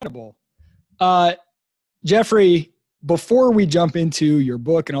Incredible. Jeffrey, before we jump into your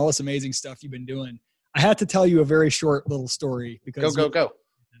book and all this amazing stuff you've been doing, I had to tell you a very short little story because go.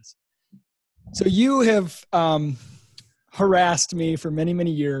 So you have harassed me for many,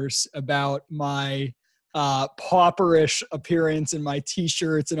 many years about my pauperish appearance and my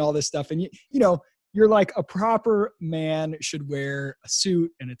t-shirts and all this stuff. And you know, you're like, a proper man should wear a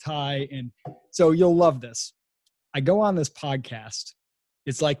suit and a tie. And so you'll love this. I go on this podcast.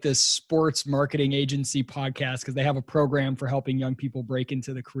 It's like this sports marketing agency podcast because they have a program for helping young people break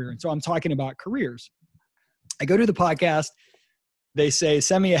into the career. And so I'm talking about careers. I go to the podcast. They say,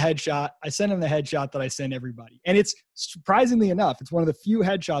 send me a headshot. I send them the headshot that I send everybody. And it's surprisingly enough, it's one of the few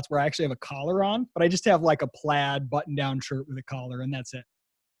headshots where I actually have a collar on, but I just have like a plaid button-down shirt with a collar, and that's it.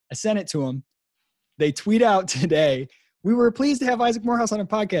 I sent it to them. They tweet out today, we were pleased to have Isaac Morehouse on a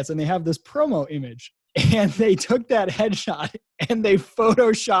podcast, and they have this promo image. And they took that headshot and they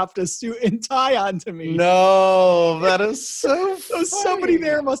photoshopped a suit and tie onto me. No, that is so funny. So somebody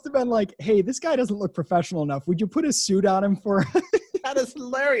there must have been like, hey, this guy doesn't look professional enough. Would you put a suit on him for us? That is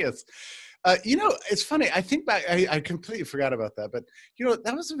hilarious. You know, it's funny. I think back, I completely forgot about that. But, you know,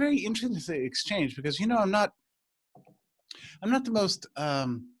 that was a very interesting exchange because, you know, I'm not the most,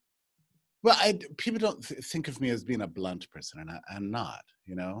 people don't think of me as being a blunt person, and I'm not,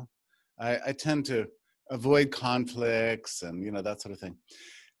 you know. I tend to avoid conflicts and, you know, that sort of thing.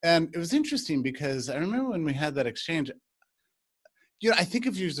 And it was interesting because I remember when we had that exchange, you know, I think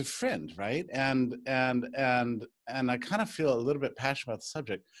of you as a friend, right? And I kind of feel a little bit passionate about the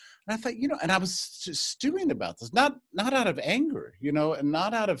subject. And I thought, you know, and I was just stewing about this, not out of anger, you know, and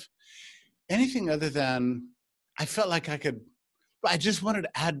not out of anything other than I felt like I just wanted to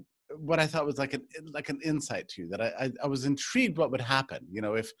add what I thought was like an insight to you, that I was intrigued what would happen, you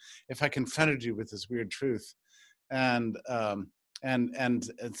know, if I confronted you with this weird truth, and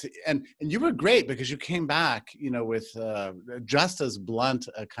you were great because you came back, you know, with just as blunt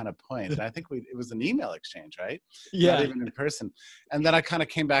a kind of point. And I think it was an email exchange, right? Yeah. Not even in person. And then I kind of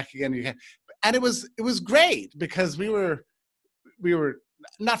came back again, and it was great because we were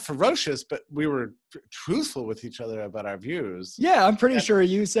not ferocious, but we were truthful with each other about our views. Yeah, I'm pretty sure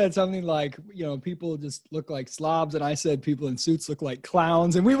you said something like, you know, people just look like slobs, and I said people in suits look like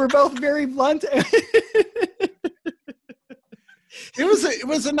clowns, and we were both very blunt. It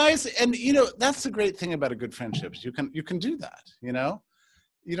was a nice, and you know, that's the great thing about a good friendship. You can do that, you know.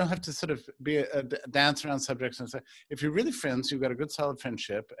 You don't have to sort of be a dance around subjects and say, if you're really friends, you've got a good solid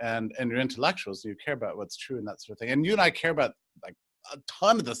friendship, and you're intellectuals, so you care about what's true and that sort of thing. And you and I care about like a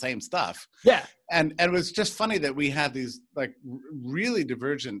ton of the same stuff. Yeah. And it was just funny that we had these like really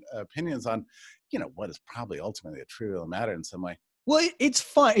divergent opinions on, you know, what is probably ultimately a trivial matter in some way. Well, it's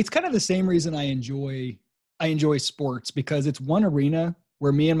fun. It's kind of the same reason I enjoy sports, because it's one arena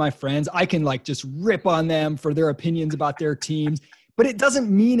where me and my friends, I can like just rip on them for their opinions about their teams, but it doesn't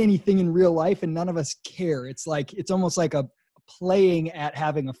mean anything in real life and none of us care. It's like, it's almost like a playing at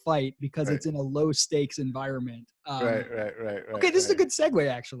having a fight because Right. It's in a low stakes environment. Right. Okay, this is a good segue,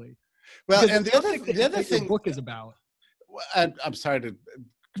 actually. Well, Because and the other thing, the book is about. I'm sorry to.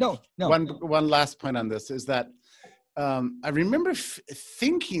 No. One last point on this is that I remember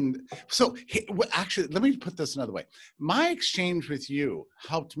thinking. So actually, let me put this another way. My exchange with you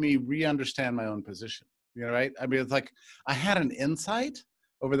helped me re-understand my own position. You know, right? I mean, it's like I had an insight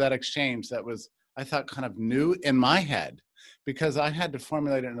over that exchange that was, I thought, kind of new in my head, because I had to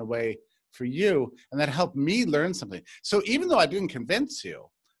formulate it in a way for you, and that helped me learn something. So even though I didn't convince you,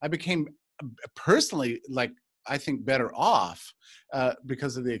 I became personally, like, I think better off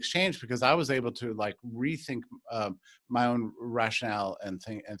because of the exchange, because I was able to like rethink my own rationale and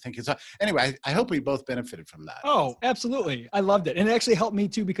thinking. So anyway, I hope we both benefited from that. Oh, absolutely. I loved it. And it actually helped me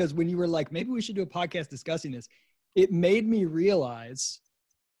too, because when you were like, maybe we should do a podcast discussing this, it made me realize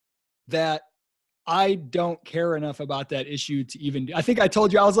that I don't care enough about that issue to even do. I think I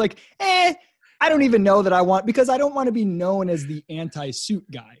told you, I was like, I don't even know that I want, because I don't want to be known as the anti-suit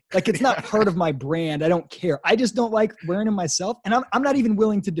guy. Like, it's not part of my brand. I don't care. I just don't like wearing them myself. And I'm not even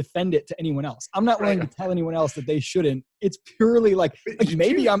willing to defend it to anyone else. I'm not willing to tell anyone else that they shouldn't. It's purely like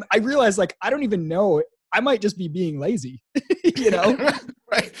maybe I realize, like, I don't even know. I might just be being lazy, you know?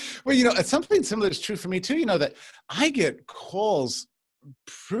 Right. Well, you know, something similar is true for me too. You know, that I get calls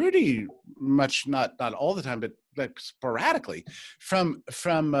pretty much, not all the time, but like sporadically from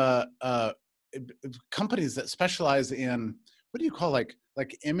companies that specialize in, what do you call, like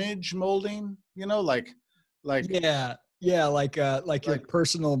image molding, you know, like like your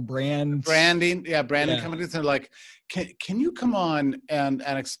personal branding companies. They're like, can you come on and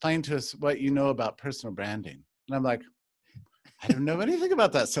explain to us what you know about personal branding? And I'm like, I don't know anything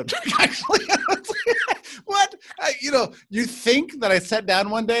about that subject, actually. What? You think that I sat down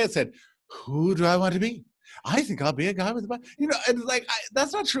one day and said, who do I want to be? I think I'll be a guy with a bike. And it's like,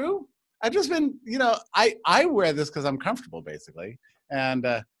 that's not true. I've just been, I wear this because I'm comfortable, basically. And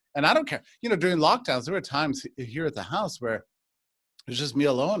I don't care. During lockdowns, there were times here at the house where it was just me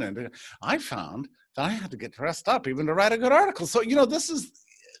alone. And I found that I had to get dressed up even to write a good article. So, this is,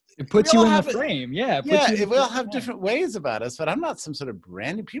 it puts you in the frame. Yeah. We all have different ways about us, but I'm not some sort of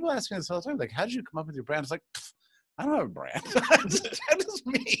brand. People ask me this all the time, like, how did you come up with your brand? It's like, I don't have a brand. That's just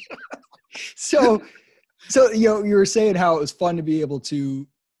me. So, you were saying how it was fun to be able to,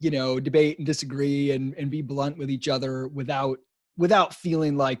 debate and disagree and be blunt with each other without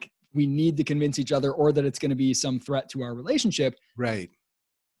feeling like we need to convince each other or that it's going to be some threat to our relationship. Right.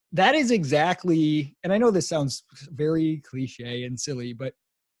 That is exactly, and I know this sounds very cliche and silly, but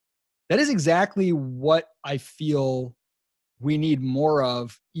that is exactly what I feel we need more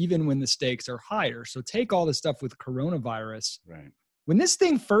of, even when the stakes are higher. So take all this stuff with coronavirus. Right. When this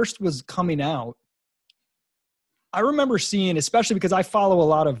thing first was coming out, I remember seeing, especially because I follow a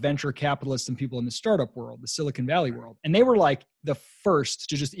lot of venture capitalists and people in the startup world, the Silicon Valley world, and they were like the first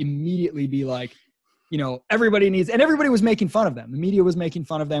to just immediately be like, everybody needs, and everybody was making fun of them. The media was making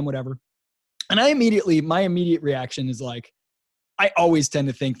fun of them, whatever. And my immediate reaction is like, I always tend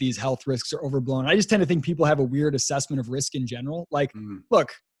to think these health risks are overblown. I just tend to think people have a weird assessment of risk in general. Like,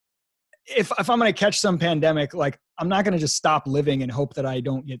 look, if I'm going to catch some pandemic, like I'm not going to just stop living and hope that I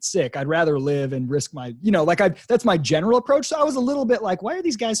don't get sick. I'd rather live and risk my, that's my general approach. So I was a little bit like, why are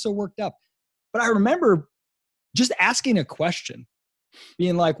these guys so worked up? But I remember just asking a question,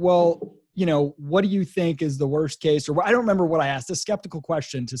 being like, well, what do you think is the worst case? Or I don't remember what I asked, a skeptical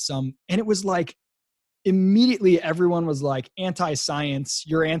question to some, and it was like, immediately everyone was like anti-science,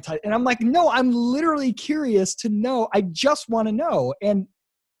 you're anti, and I'm like, no, I'm literally curious to know. I just want to know. And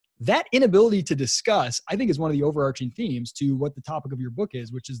that inability to discuss, I think, is one of the overarching themes to what the topic of your book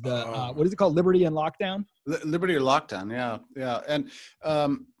is, which is the, what is it called? Liberty and Lockdown? Liberty or Lockdown. Yeah. And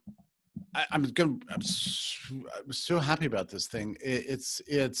I'm so happy about this thing.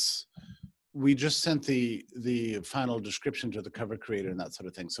 We just sent the final description to the cover creator and that sort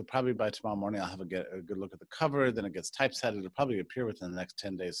of thing. So probably by tomorrow morning, I'll have a good look at the cover. Then it gets typesetted. It'll probably appear within the next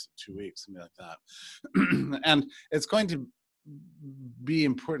 10 days, 2 weeks, something like that. And it's going to be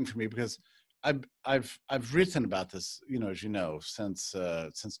important for me because I've written about this, as you know, since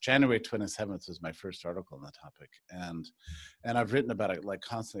January 27th was my first article on the topic, and I've written about it like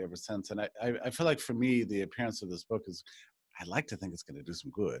constantly ever since. And I feel like for me, the appearance of this book is, I like to think it's going to do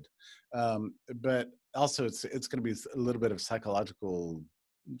some good, but also it's going to be a little bit of psychological.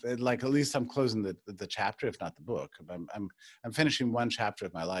 Like, at least I'm closing the chapter, if not the book. I'm finishing one chapter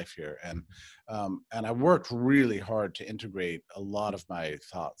of my life here, and I worked really hard to integrate a lot of my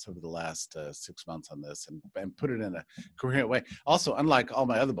thoughts over the last 6 months on this, and put it in a coherent way. Also, unlike all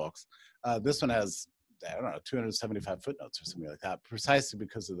my other books, this one has, I don't know, 275 footnotes or something like that, precisely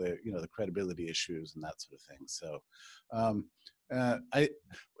because of the the credibility issues and that sort of thing. So,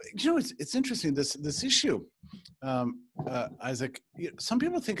 it's interesting, this issue, Isaac. Some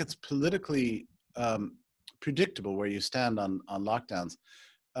people think it's politically predictable where you stand on lockdowns,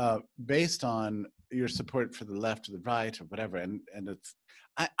 based on your support for the left or the right or whatever, and it's.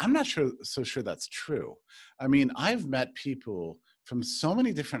 I'm not so sure that's true. I mean, I've met people from so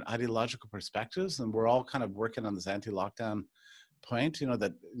many different ideological perspectives, and we're all kind of working on this anti-lockdown point,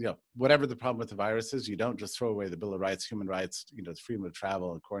 that, whatever the problem with the virus is, you don't just throw away the Bill of Rights, human rights, the freedom of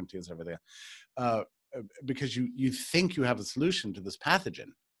travel and quarantines and everything, because you think you have a solution to this pathogen.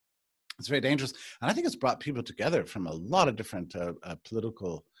 It's very dangerous. And I think it's brought people together from a lot of different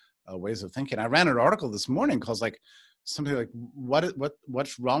political ways of thinking. I ran an article this morning called something like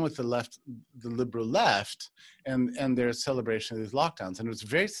what's wrong with the left, the liberal left, and their celebration of these lockdowns. And it was a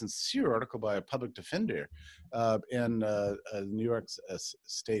very sincere article by a public defender in New York's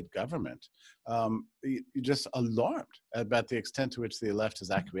state government, just alarmed about the extent to which the left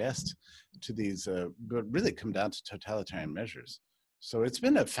has acquiesced to these, but really come down to totalitarian measures. So it's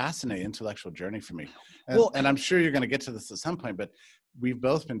been a fascinating intellectual journey for me, and I'm sure you're going to get to this at some point. But we've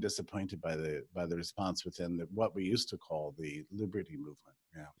both been disappointed by the response within what we used to call the liberty movement.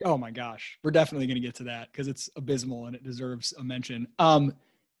 Yeah. Oh my gosh, we're definitely going to get to that because it's abysmal and it deserves a mention.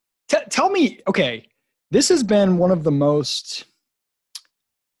 Tell me, okay, this has been one of the most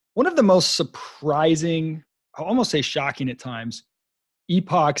surprising, I'll almost say shocking at times,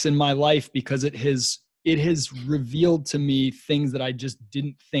 epochs in my life, because it has revealed to me things that I just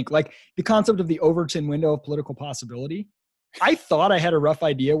didn't think. Like the concept of the Overton window of political possibility. I thought I had a rough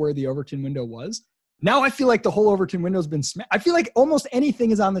idea where the Overton window was, Now I feel like the whole Overton window's been smashed. I feel like almost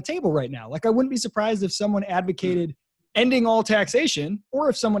anything is on the table right now. Like I wouldn't be surprised if someone advocated ending all taxation or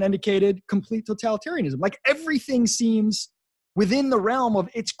if someone indicated complete totalitarianism. Like everything seems within the realm of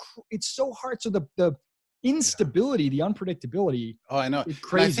it's so hard. So the instability, the unpredictability. Oh, I know. It's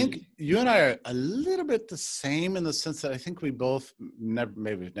crazy. And I think you and I are a little bit the same in the sense that I think we both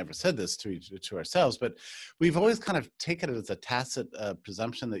maybe we've never said this to ourselves, but we've always kind of taken it as a tacit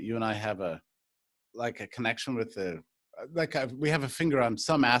presumption that you and I have a connection with we have a finger on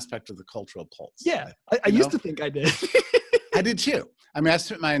some aspect of the cultural pulse. Yeah, I used to think I did. I did too. I mean, I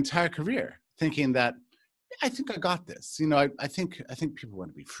spent my entire career thinking that I think I got this. I think people want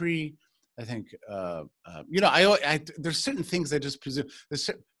to be free. I think, there's certain things I just presume.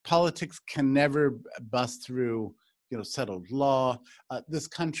 Politics can never bust through, settled law. This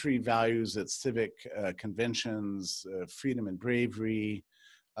country values its civic conventions, freedom and bravery.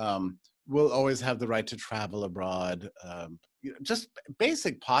 We'll always have the right to travel abroad. Just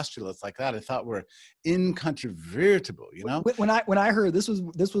basic postulates like that I thought were incontrovertible, When I heard this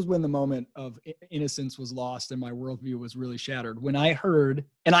was when the moment of innocence was lost and my worldview was really shattered. When I heard,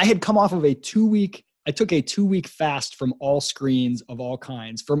 and I had come off of I took a 2-week fast from all screens of all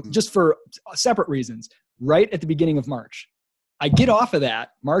kinds just for separate reasons, right at the beginning of March. I get off of that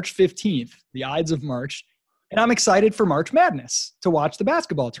March 15th, the Ides of March, and I'm excited for March Madness to watch the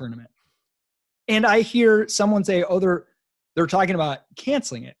basketball tournament. And I hear someone say, oh, they're talking about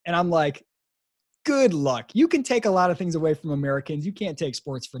canceling it. And I'm like, good luck. You can take a lot of things away from Americans. You can't take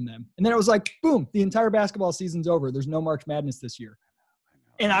sports from them. And then it was like, boom, the entire basketball season's over. There's no March Madness this year.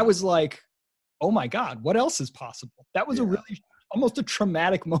 And I was like, oh my God, what else is possible? That was almost a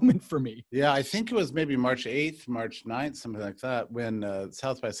traumatic moment for me. Yeah, I think it was maybe March 8th, March 9th, something like that, when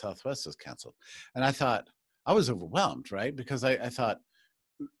South by Southwest was canceled. And I thought, I was overwhelmed, right? Because I thought,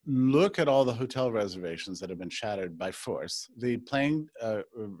 look at all the hotel reservations that have been shattered by force, the plane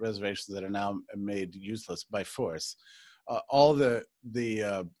reservations that are now made useless by force, all the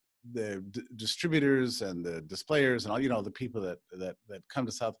distributors and the displayers and all, the people that come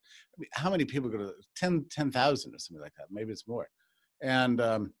to South. I mean, how many people go to 10,000 or something like that? Maybe it's more. And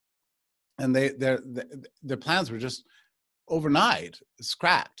their plans were just overnight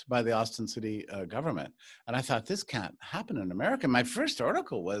scrapped by the Austin City government. And I thought, this can't happen in America. My first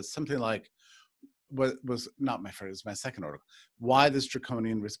article was something like, was not my first, it was my second article, why this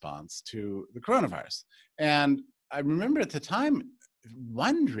draconian response to the coronavirus. And I remember at the time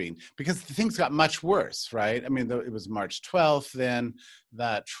wondering, because things got much worse, right? I mean, it was March 12th then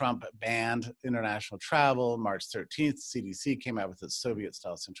that Trump banned international travel. March 13th, CDC came out with its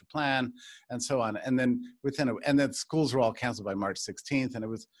Soviet-style central plan, and so on. And then and then schools were all canceled by March 16th, and it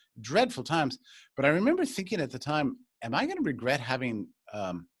was dreadful times. But I remember thinking at the time, am I going to regret having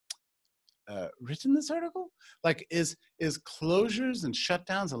written this article? Like, is closures and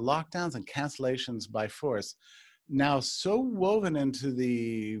shutdowns and lockdowns and cancellations by force now so woven into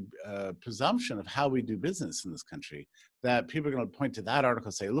the presumption of how we do business in this country that people are going to point to that article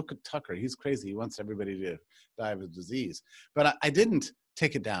and say, look at Tucker, he's crazy, he wants everybody to die of a disease. But I didn't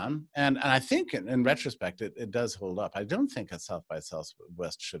take it down, and I think in retrospect it does hold up. I don't think a South by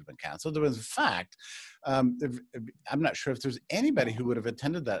Southwest should have been canceled. There was, in fact, I'm not sure if there's anybody who would have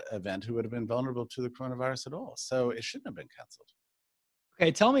attended that event who would have been vulnerable to the coronavirus at all. So it shouldn't have been canceled.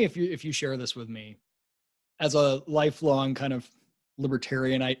 Okay, tell me if you share this with me. As a lifelong kind of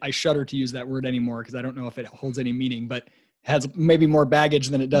libertarian, I shudder to use that word anymore because I don't know if it holds any meaning, but has maybe more baggage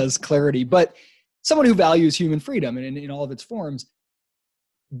than it does clarity. But someone who values human freedom in all of its forms,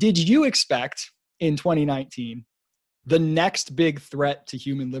 did you expect in 2019 the next big threat to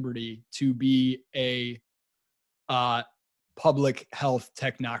human liberty to be a public health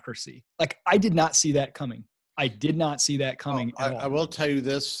technocracy? Like, I did not see that coming. I did not see that coming at all. I will tell you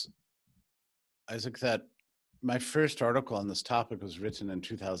this, Isaac, that my first article on this topic was written in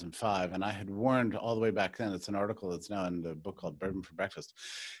 2005, and I had warned all the way back then. It's an article that's now in the book called Bourbon for Breakfast.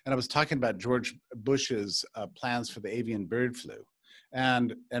 And I was talking about George Bush's plans for the avian bird flu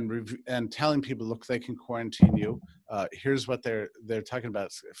and telling people, look, they can quarantine you. Here's what they're talking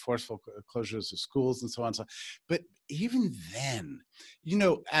about, forceful closures of schools and so on. So, but even then,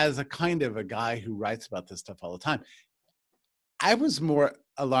 as a kind of a guy who writes about this stuff all the time, I was more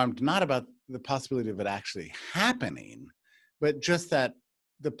alarmed, not about the possibility of it actually happening, but just that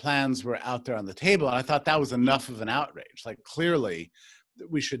the plans were out there on the table. And I thought that was enough of an outrage. Like, clearly,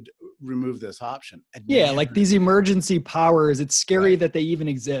 we should remove this option. Yeah, like these emergency powers, it's scary that they even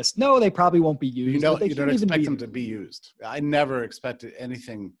exist. No, they probably won't be used. You don't expect them to be used. I never expected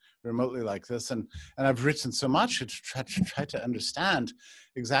anything remotely like this, and I've written so much to try to understand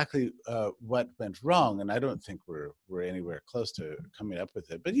exactly what went wrong, and I don't think we're anywhere close to coming up with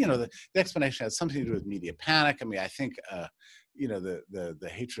it. But the explanation has something to do with media panic. I mean, I think the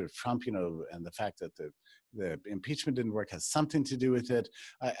hatred of Trump, and the fact that the impeachment didn't work has something to do with it.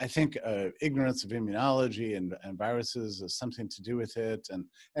 I think ignorance of immunology and viruses has something to do with it,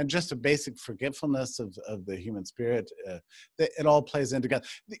 and just a basic forgetfulness of the human spirit. It all plays in together.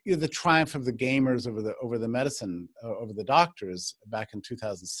 The triumph of the gamers over the medicine, over the doctors back in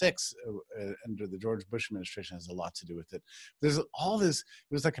 2006 under the George Bush administration has a lot to do with it. There's all this.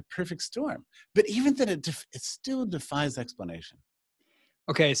 It was like a perfect storm. But even then, it still defies explanation.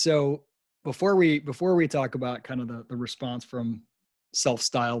 Okay, so before we talk about kind of the response from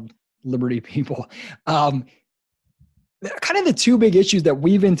self-styled liberty people, kind of the two big issues that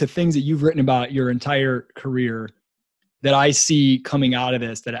weave into things that you've written about your entire career that I see coming out of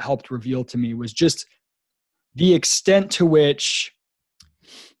this that it helped reveal to me was just the extent to which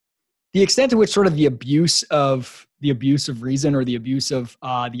sort of the abuse of reason, or the abuse of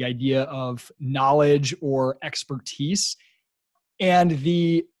the idea of knowledge or expertise, and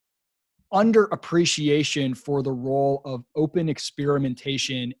the underappreciation for the role of open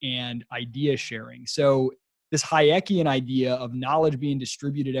experimentation and idea sharing. So this Hayekian idea of knowledge being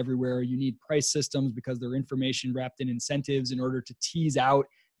distributed everywhere, you need price systems because they're information wrapped in incentives in order to tease out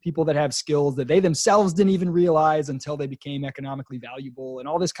people that have skills that they themselves didn't even realize until they became economically valuable, and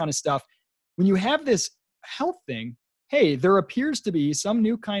all this kind of stuff. When you have this health thing, hey, there appears to be some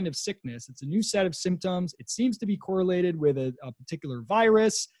new kind of sickness. It's a new set of symptoms. It seems to be correlated with a particular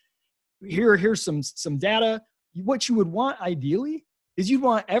virus. Here's some data. What you would want ideally is you'd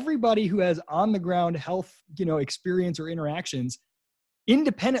want everybody who has on the ground health, experience or interactions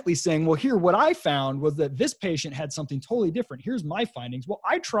independently saying, well, here, what I found was that this patient had something totally different. Here's my findings. Well,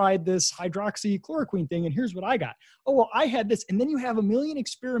 I tried this hydroxychloroquine thing and here's what I got. Oh, well, I had this. And then you have a million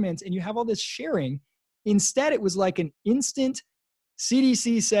experiments and you have all this sharing. Instead, it was like an instant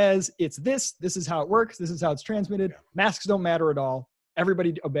CDC says it's this is how it works. This is how it's transmitted. Masks don't matter at all.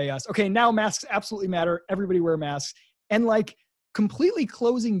 Everybody obey us. Okay, now masks absolutely matter. Everybody wear masks. And like completely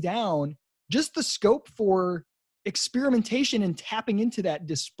closing down just the scope for experimentation and tapping into that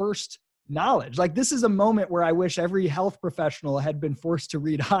dispersed knowledge. Like this is a moment where I wish every health professional had been forced to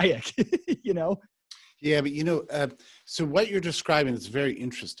read Hayek, Yeah, but so what you're describing is very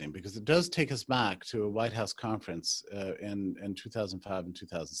interesting because it does take us back to a White House conference in 2005 and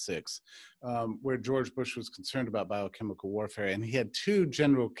 2006, where George Bush was concerned about biochemical warfare, and he had two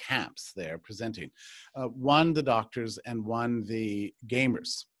general camps there presenting, one the doctors and one the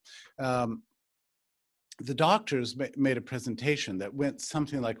gamers. The doctors made a presentation that went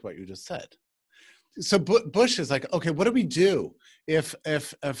something like what you just said. So Bush is like, okay, what do we do if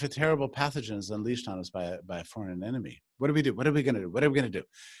a terrible pathogen is unleashed on us by a foreign enemy? What do we do? What are we going to do? What are we going to do?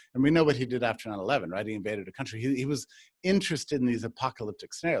 And we know what he did after 9/11, right? He invaded a country. He was interested in these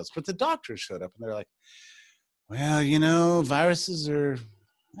apocalyptic scenarios. But the doctors showed up and they're like, well, viruses are,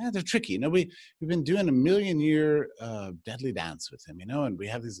 they're tricky. We've been doing a million-year deadly dance with them, and we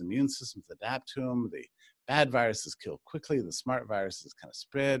have these immune systems that adapt to them. The bad viruses kill quickly. The smart viruses kind of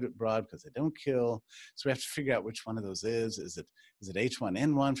spread abroad because they don't kill. So we have to figure out which one of those is. Is it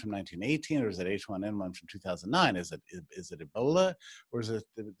H1N1 from 1918 or is it H1N1 from 2009? Is it Ebola or is it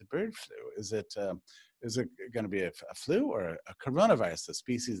the bird flu? Is it going to be a flu or a coronavirus, the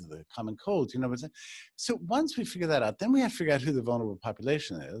species of the common cold? So once we figure that out, then we have to figure out who the vulnerable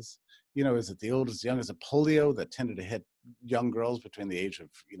population is. Is it the old, as young as a polio that tended to hit young girls between the age of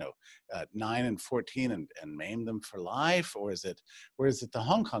 9 and 14 and maim them for life, or is it the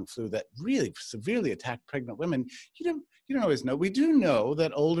Hong Kong flu that really severely attacked pregnant women? You don't always know. We do know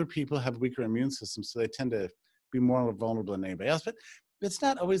that older people have weaker immune systems, so they tend to be more vulnerable than anybody else. But it's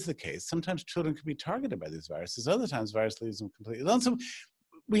not always the case. Sometimes children can be targeted by these viruses. Other times, virus leaves them completely alone. So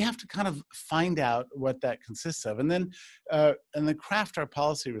we have to kind of find out what that consists of, and then craft our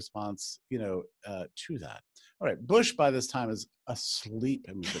policy response, to that. All right, Bush by this time is asleep.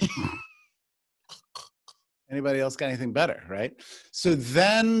 Anybody else got anything better, right? So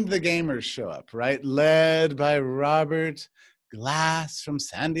then the gamers show up, right, led by Robert Glass from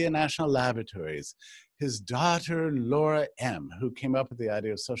Sandia National Laboratories. his daughter, Laura M., who came up with the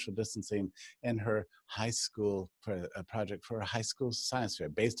idea of social distancing in her high school project for a high school science fair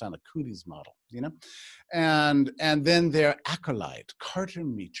based on a Cooties model, and then their acolyte, Carter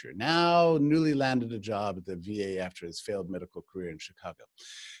Meacher, now newly landed a job at the VA after his failed medical career in Chicago.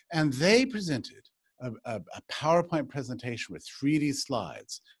 And they presented a PowerPoint presentation with 3D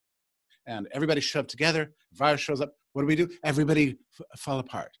slides, and everybody shoved together. Virus shows up. What do? Everybody fall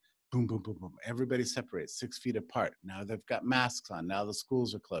apart. Boom, boom, boom, boom. Everybody separates 6 feet apart. Now they've got masks on. Now the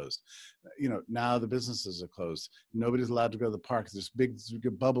schools are closed. Now the businesses are closed. Nobody's allowed to go to the park. There's big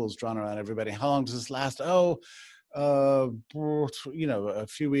bubbles drawn around everybody. How long does this last? A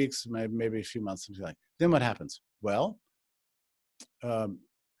few weeks, maybe a few months, something like that. Then what happens?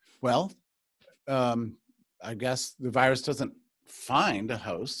 I guess the virus doesn't find a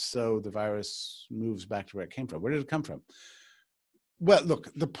host, so the virus moves back to where it came from. Where did it come from? Well, look,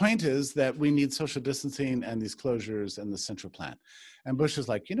 the point is that we need social distancing and these closures and the central plan. And Bush is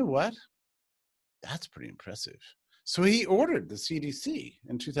like, you know what? That's pretty impressive. So he ordered the CDC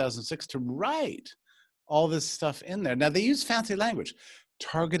in 2006 to write all this stuff in there. Now, they use fancy language,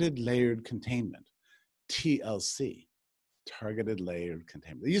 targeted layered containment, TLC. Targeted layered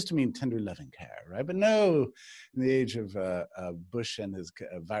containment. It used to mean tender loving care, right? But no, in the age of Bush and his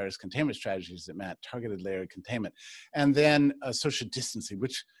virus containment strategies, it meant targeted layered containment. And then social distancing,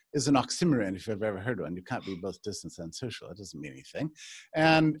 which is an oxymoron if you've ever heard one. You can't be both distance and social. It doesn't mean anything.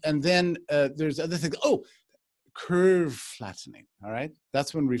 And then there's other things. Oh, curve flattening, all right?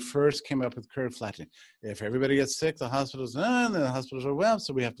 That's when we first came up with curve flattening. If everybody gets sick, the hospitals are well,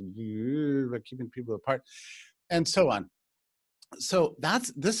 so we have to by keeping people apart, and so on. So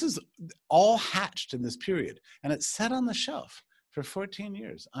this is all hatched in this period, and it's set on the shelf for 14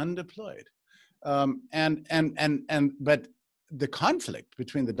 years, undeployed. But the conflict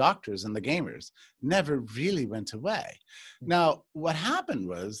between the doctors and the gamers never really went away. Now, what happened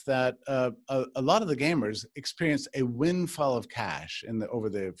was that a lot of the gamers experienced a windfall of cash over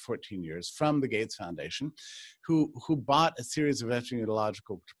the 14 years from the Gates Foundation, who bought a series of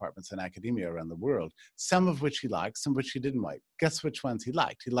epidemiological departments in academia around the world, some of which he liked, some of which he didn't like. Guess which ones he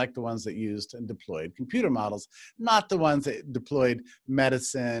liked? He liked the ones that used and deployed computer models, not the ones that deployed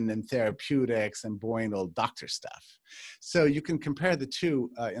medicine and therapeutics and boring old doctor stuff. So you can compare the two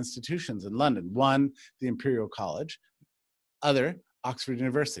institutions in London. One, the Imperial College, other, Oxford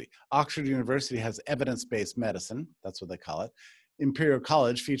University. Oxford University has evidence-based medicine, that's what they call it. Imperial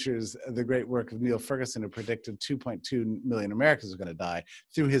College features the great work of Neil Ferguson, who predicted 2.2 million Americans are going to die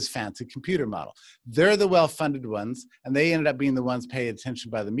through his fancy computer model. They're the well-funded ones, and they ended up being the ones paid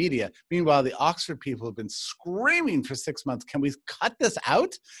attention by the media. Meanwhile, the Oxford people have been screaming for 6 months, can we cut this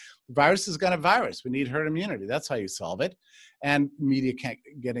out? The virus is going to virus. We need herd immunity. That's how you solve it. And media can't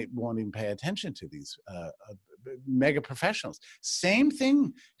get it, won't even pay attention to these mega professionals. Same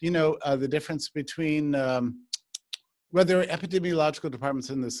thing, the difference between well, there are epidemiological departments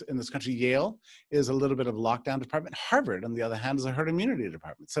in this country. Yale is a little bit of a lockdown department. Harvard, on the other hand, is a herd immunity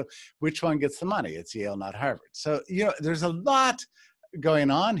department. So which one gets the money? It's Yale, not Harvard. So, there's a lot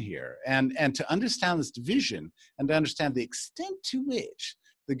going on here. And to understand this division and to understand the extent to which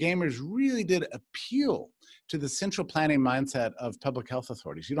the gamers really did appeal to the central planning mindset of public health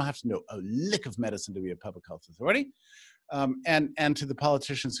authorities. You don't have to know a lick of medicine to be a public health authority. And to the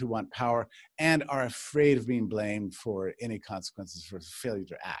politicians who want power and are afraid of being blamed for any consequences for failure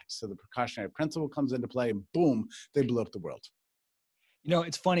to act. So the precautionary principle comes into play, and boom, they blew up the world.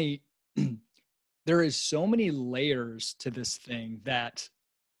 It's funny. There is so many layers to this thing that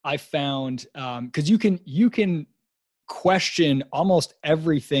I found, because you can question almost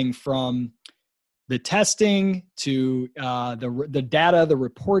everything from the testing to the data, the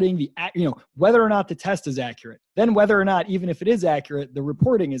reporting, whether or not the test is accurate, then whether or not, even if it is accurate, the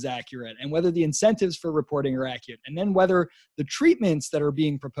reporting is accurate, and whether the incentives for reporting are accurate, and then whether the treatments that are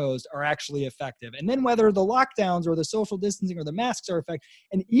being proposed are actually effective, and then whether the lockdowns or the social distancing or the masks are effective.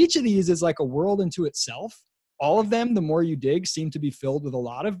 And each of these is like a world into itself. All of them, the more you dig, seem to be filled with a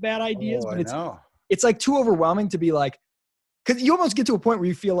lot of bad ideas, but it's like too overwhelming to be like, because you almost get to a point where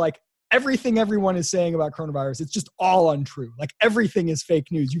you feel like everything everyone is saying about coronavirus, it's just all untrue. Like everything is fake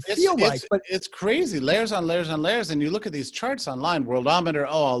news. But it's crazy, layers on layers on layers. And you look at these charts online, Worldometer,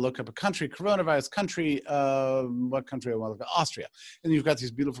 I'll look up a country, coronavirus country, what country I want to look at, Austria. And you've got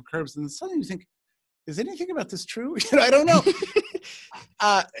these beautiful curves, and suddenly you think, is anything about this true? I don't know.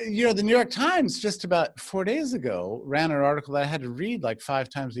 The New York Times just about 4 days ago ran an article that I had to read like 5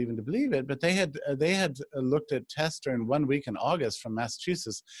 times even to believe it. But they had looked at tests during 1 week in August from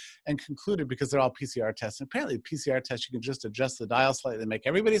Massachusetts and concluded, because they're all PCR tests, and apparently PCR tests, you can just adjust the dial slightly and make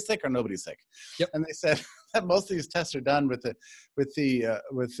everybody sick or nobody sick. Yep. And they said that most of these tests are done with the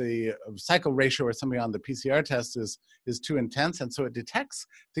cycle ratio or something on the PCR test is too intense, and so it detects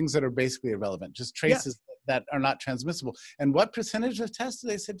things that are basically irrelevant, just traces that are not transmissible. And what percentage of tests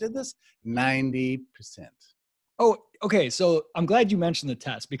they said did this? 90%. Oh, okay. So I'm glad you mentioned the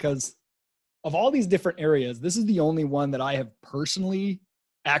test, because of all these different areas, this is the only one that I have personally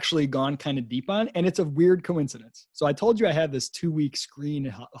actually gone kind of deep on. And it's a weird coincidence. So I told you I had this 2-week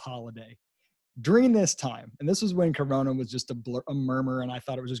screen holiday during this time. And this was when Corona was just a murmur, and I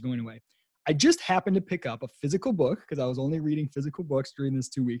thought it was just going away. I just happened to pick up a physical book, because I was only reading physical books during this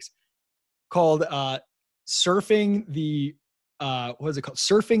 2 weeks, called Surfing the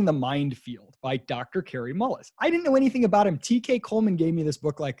Surfing the Mind Field by Dr. Kerry Mullis. I didn't know anything about him. T.K. Coleman gave me this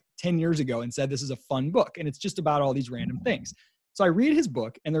book like 10 years ago and said, this is a fun book. And it's just about all these random things. So I read his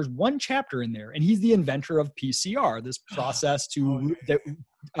book, and there's one chapter in there, and he's the inventor of PCR, this process to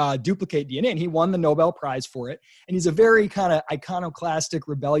duplicate DNA. And he won the Nobel Prize for it. And he's a very kind of iconoclastic,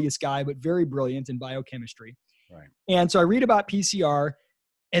 rebellious guy, but very brilliant in biochemistry. Right. And so I read about PCR,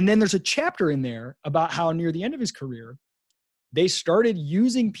 and then there's a chapter in there about how near the end of his career, they started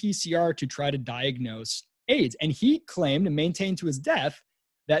using PCR to try to diagnose AIDS. And he claimed and maintained to his death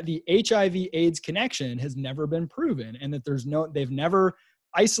that the HIV-AIDS connection has never been proven, and that they've never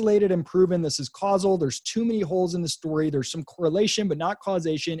isolated and proven this is causal. There's too many holes in the story. There's some correlation, but not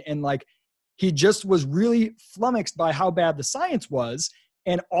causation. And like, he just was really flummoxed by how bad the science was.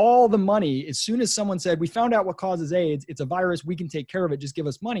 And all the money, as soon as someone said, we found out what causes AIDS, it's a virus, we can take care of it, just give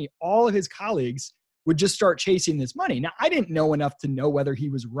us money, all of his colleagues would just start chasing this money. Now, I didn't know enough to know whether he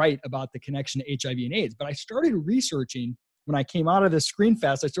was right about the connection to HIV and AIDS, but I started researching when I came out of this screen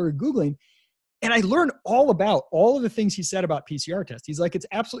fast. I started Googling, and I learned all about all of the things he said about PCR tests. He's like, it's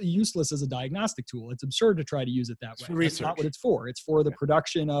absolutely useless as a diagnostic tool. It's absurd to try to use it that way. That's not what it's for. It's for the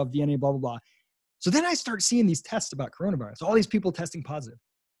production of DNA, blah, blah, blah. So then I start seeing these tests about coronavirus, all these people testing positive.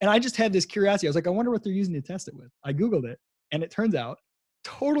 And I just had this curiosity. I was like, I wonder what they're using to test it with. I Googled it, and it turns out,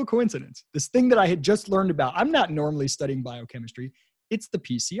 total coincidence, this thing that I had just learned about, I'm not normally studying biochemistry, it's the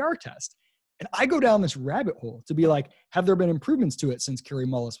PCR test. And I go down this rabbit hole to be like, have there been improvements to it since Kerry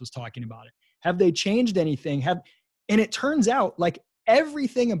Mullis was talking about it? Have they changed anything? And it turns out, like,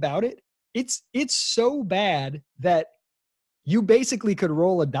 everything about it, it's so bad that you basically could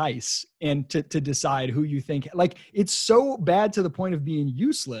roll a dice and to decide who you think. Like, it's so bad to the point of being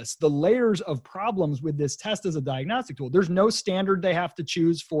useless. The layers of problems with this test as a diagnostic tool. There's no standard they have to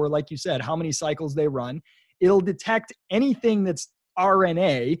choose for, like you said, how many cycles they run. It'll detect anything that's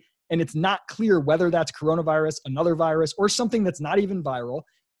RNA, and it's not clear whether that's coronavirus, another virus, or something that's not even viral.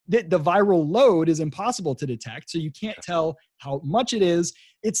 The viral load is impossible to detect, so you can't tell how much it is.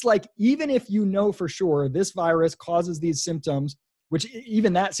 It's like, even if you know for sure this virus causes these symptoms, which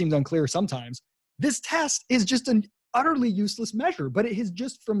even that seems unclear sometimes, this test is just an utterly useless measure, but it has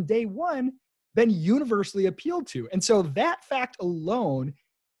just from day one been universally appealed to. And so that fact alone,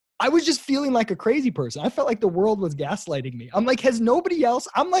 I was just feeling like a crazy person. I felt like the world was gaslighting me. I'm like, has nobody else?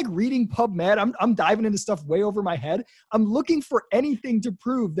 I'm like reading PubMed. I'm diving into stuff way over my head. I'm looking for anything to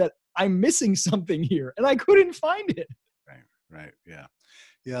prove that I'm missing something here, and I couldn't find it. Right. Yeah.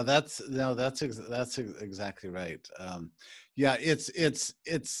 Yeah. That's exactly right. Yeah.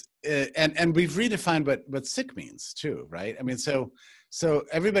 And we've redefined what sick means too, right? I mean, so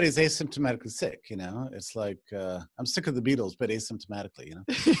everybody's asymptomatically sick, it's like, I'm sick of the Beatles, but asymptomatically,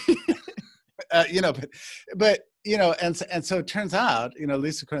 and so it turns out, at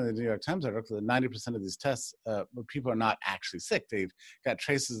least according to the New York Times article, that 90% of these tests, people are not actually sick. They've got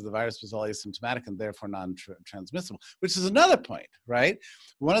traces of the virus, was all asymptomatic and therefore non-transmissible, which is another point, right?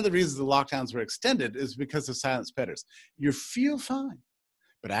 One of the reasons the lockdowns were extended is because of silent spreaders. You feel fine,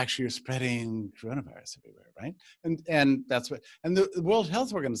 but actually you're spreading coronavirus everywhere, right? And that's what, and the World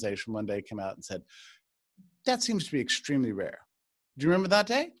Health Organization one day came out and said, that seems to be extremely rare. Do you remember that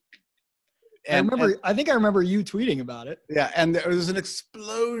day? I think I remember you tweeting about it. Yeah, and there was an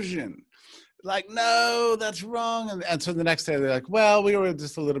explosion. Like, no, that's wrong. And so the next day they're like, well, we were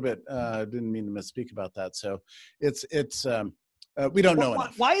just a little bit, didn't mean to misspeak about that. So it's we don't know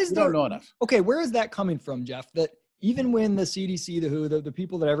enough. Why is we don't know enough? Okay, where is that coming from, Jeff? That even when the CDC, the WHO, the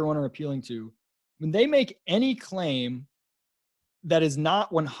people that everyone are appealing to, when they make any claim that is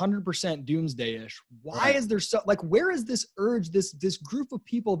not 100% doomsday-ish, why is there so, like, where is this urge, this group of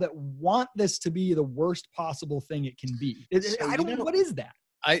people that want this to be the worst possible thing it can be? I don't know, what is that?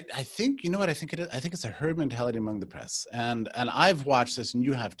 I think, you know what I think it is? I think it's a herd mentality among the press. And I've watched this, and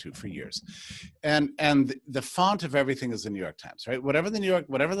you have too, for years. And the font of everything is the New York Times, right? Whatever the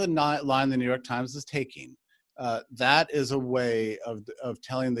line the New York Times is taking, that is a way of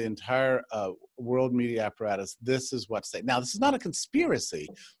telling the entire world media apparatus, this is what's safe. Now, this is not a conspiracy.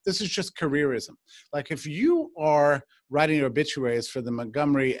 This is just careerism. Like, if you are writing your obituaries for the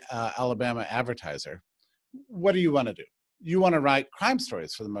Montgomery, Alabama Advertiser, what do you want to do? You want to write crime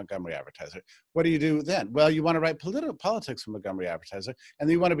stories for the Montgomery Advertiser. What do you do then? Well, you want to write politics for Montgomery Advertiser, and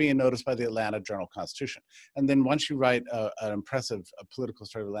then you want to be noticed by the Atlanta Journal-Constitution. And then once you write an impressive political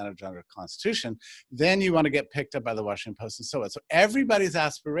story of Atlanta Journal-Constitution, then you want to get picked up by the Washington Post and so on. So everybody's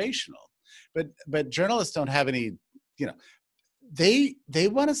aspirational, but journalists don't have any, they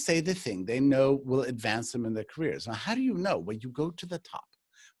want to say the thing they know will advance them in their careers. Now, how do you know? Well, you go to the top.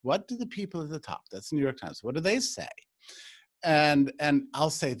 What do the people at the top, that's the New York Times, what do they say? And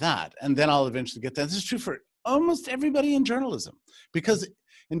I'll say that, and then I'll eventually get that. This is true for almost everybody in journalism, because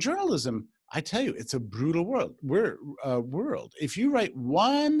in journalism, I tell you, it's a brutal world. If you write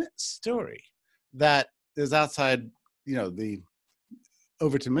one story that is outside, the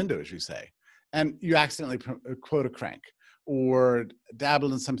Overton window, as you say, and you accidentally quote a crank or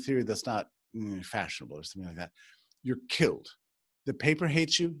dabble in some theory that's not fashionable or something like that, you're killed. The paper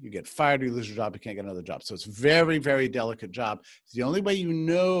hates you, you get fired, you lose your job, you can't get another job. So it's a very, very delicate job. The only way you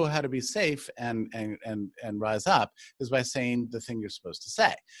know how to be safe and rise up is by saying the thing you're supposed to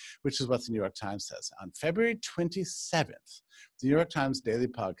say, which is what the New York Times says. On February 27th, the New York Times Daily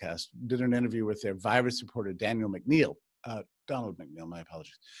Podcast did an interview with their virus reporter, Donald McNeil, my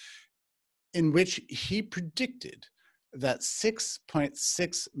apologies, in which he predicted that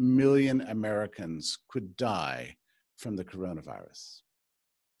 6.6 million Americans could die from the coronavirus.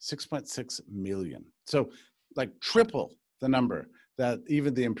 6.6 million. So like triple the number that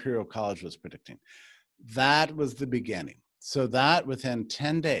even the Imperial College was predicting. That was the beginning. So that within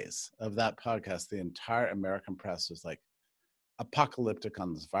 10 days of that podcast, the entire American press was like apocalyptic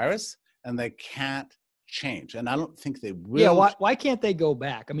on this virus, and they can't change. And I don't think they will. Yeah, why can't they go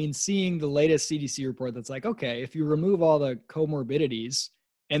back? I mean, seeing the latest CDC report that's like, okay, if you remove all the comorbidities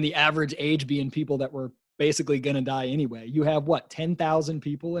and the average age being people that were basically going to die anyway. You have 10,000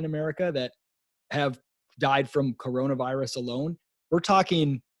 people in America that have died from coronavirus alone. We're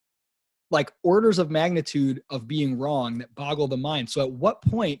talking like orders of magnitude of being wrong that boggle the mind. So at what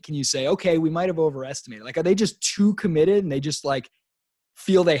point can you say, okay, we might have overestimated? Like, are they just too committed and they just like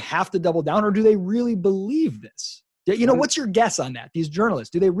feel they have to double down, or do they really believe this? What's your guess on that? These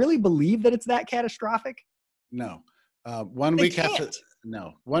journalists, do they really believe that it's that catastrophic? No. 1 week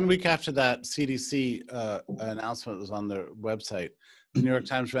after that CDC announcement was on their website, the New York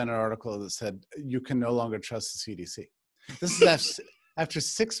Times ran an article that said, you can no longer trust the CDC. This is after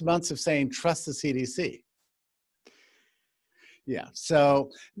 6 months of saying, trust the CDC. Yeah.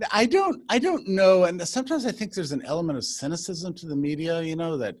 So I don't know. And sometimes I think there's an element of cynicism to the media,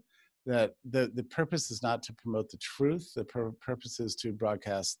 that the purpose is not to promote the truth. The purpose is to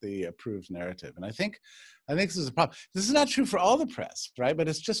broadcast the approved narrative. And I think this is a problem. This is not true for all the press, right? But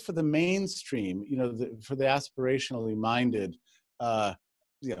it's just for the mainstream, for the aspirationally minded, kind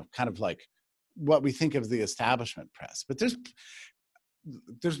of like what we think of the establishment press. But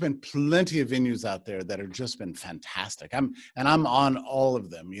there's been plenty of venues out there that have just been fantastic. I'm on all of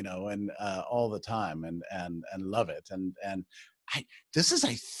them, and all the time, and love it. This is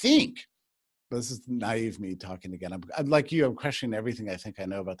naive me talking again. I'm like you. I'm questioning everything I think I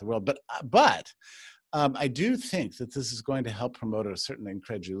know about the world. But I do think that this is going to help promote a certain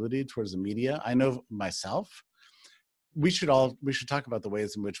incredulity towards the media. I know myself. We should talk about the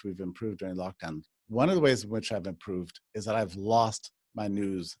ways in which we've improved during lockdown. One of the ways in which I've improved is that I've lost my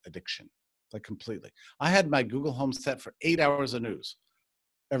news addiction, like completely. I had my Google Home set for 8 hours of news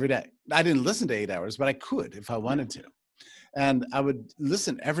every day. I didn't listen to 8 hours, but I could if I wanted to. And I would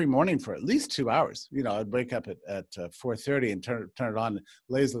listen every morning for at least 2 hours. I'd wake up at 4:30 and turn it on, and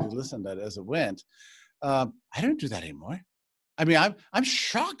lazily listen to it as it went. I don't do that anymore. I mean, I'm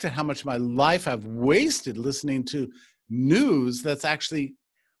shocked at how much of my life I've wasted listening to news that's actually,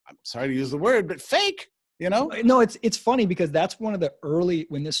 I'm sorry to use the word, but fake. No, it's funny because that's one of the early,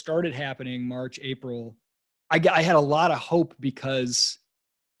 when this started happening, March, April, I had a lot of hope because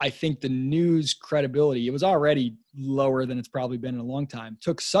I think the news credibility, it was already lower than it's probably been in a long time,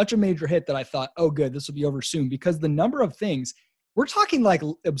 took such a major hit that I thought, oh good, this will be over soon, because the number of things, we're talking like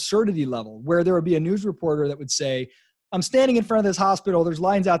absurdity level, where there would be a news reporter that would say, I'm standing in front of this hospital. There's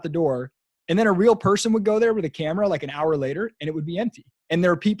lines out the door. And then a real person would go there with a camera like an hour later and it would be empty. And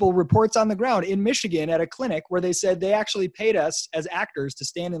there are reports on the ground in Michigan at a clinic where they said they actually paid us as actors to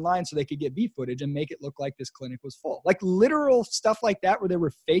stand in line so they could get V footage and make it look like this clinic was full. Like literal stuff like that where they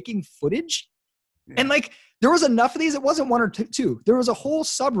were faking footage. Yeah. And like there was enough of these. It wasn't one or two. There was a whole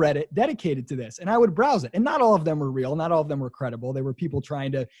subreddit dedicated to this and I would browse it. And not all of them were real. Not all of them were credible. They were people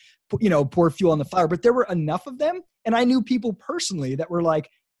trying to, pour fuel on the fire, but there were enough of them. And I knew people personally that were like,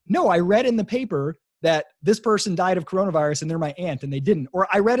 no, I read in the paper that this person died of coronavirus and they're my aunt and they didn't. Or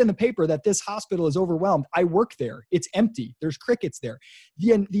I read in the paper that this hospital is overwhelmed. I work there. It's empty. There's crickets there.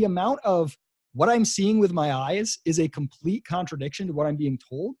 The amount of what I'm seeing with my eyes is a complete contradiction to what I'm being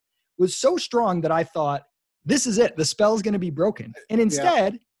told was so strong that I thought, this is it. The spell's going to be broken. And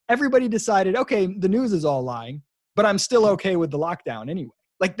instead, everybody decided, okay, the news is all lying, but I'm still okay with the lockdown anyway.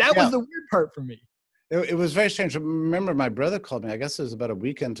 Like that was the weird part for me. It was very strange. Remember, my brother called me. I guess it was about a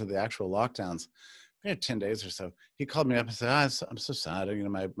week into the actual lockdowns. We had 10 days or so. He called me up and said, I'm so sad.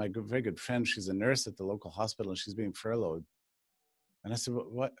 My very good friend, she's a nurse at the local hospital and she's being furloughed. And I said,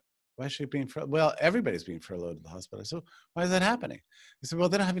 what? Why is she being furloughed? Well, everybody's being furloughed at the hospital. I said, why is that happening? He said, well,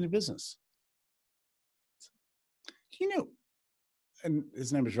 they don't have any business. And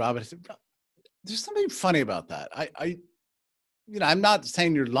his name is Robert. I said, there's something funny about that. I'm not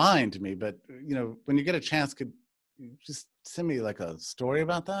saying you're lying to me, but when you get a chance, could you just send me like a story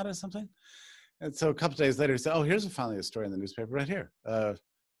about that or something? And so a couple of days later, he said, "Oh, here's finally a story in the newspaper right here. The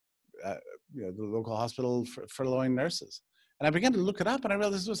local hospital furloughing nurses." And I began to look it up, and I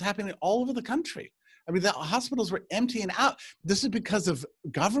realized this was happening all over the country. I mean, the hospitals were emptying out. This is because of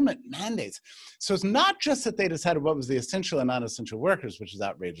government mandates. So it's not just that they decided what was the essential and non-essential workers, which is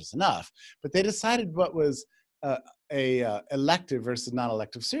outrageous enough, but they decided what was elective versus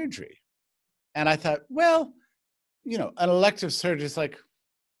non-elective surgery. And I thought, well, an elective surgery is like,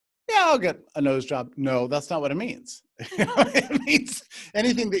 yeah, I'll get a nose job. No, that's not what it means. It means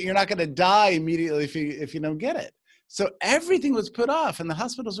anything that you're not going to die immediately if you don't get it. So everything was put off and the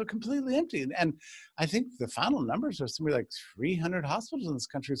hospitals were completely empty. And I think the final numbers are something like 300 hospitals in this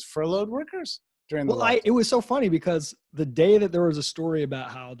country is furloughed workers during the lockdown. It was so funny because the day that there was a story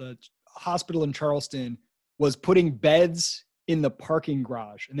about how the hospital in Charleston was putting beds in the parking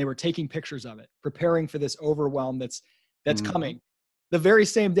garage and they were taking pictures of it, preparing for this overwhelm that's coming. The very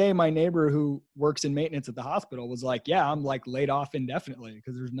same day, my neighbor who works in maintenance at the hospital was like, yeah, I'm like laid off indefinitely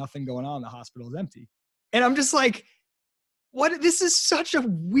because there's nothing going on. The hospital is empty. And I'm just like, what? This is such a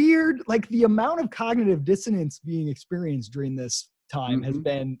weird, like the amount of cognitive dissonance being experienced during this time has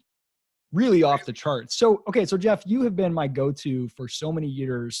been really off the charts. So, okay. So Jeff, you have been my go-to for so many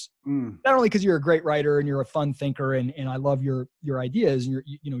years, not only because you're a great writer and you're a fun thinker and I love your ideas and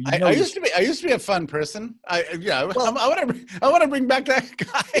I used to be a fun person. I want to bring back that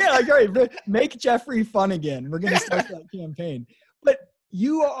guy. Yeah. Great. Make Jeffrey fun again. We're going to start that campaign, but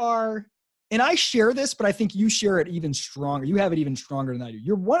you are, and I share this, but I think you share it even stronger. You have it even stronger than I do.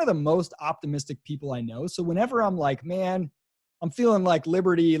 You're one of the most optimistic people I know. So whenever I'm like, man, I'm feeling like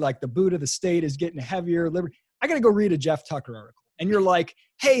liberty, like the boot of the state is getting heavier. Liberty, I got to go read a Jeff Tucker article. And you're like,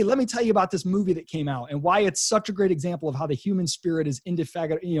 hey, let me tell you about this movie that came out and why it's such a great example of how the human spirit is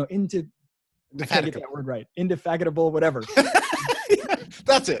indefatigable, I can't get that word right. Indefatigable, whatever.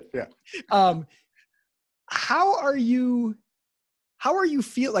 That's it. Yeah. How are you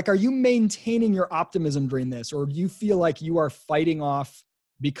feel like, are you maintaining your optimism during this? Or do you feel like you are fighting off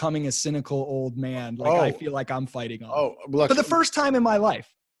becoming a cynical old man? Like I feel like I'm fighting off for the first time in my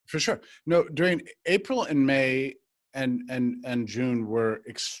life. For sure. No, during April and May and June were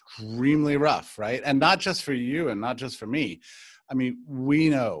extremely rough, right? And not just for you and not just for me. I mean, we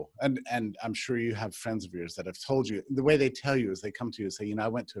know, and I'm sure you have friends of yours that have told you, the way they tell you is they come to you and say, I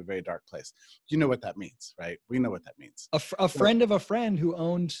went to a very dark place. You know what that means, right? We know what that means. A friend of a friend who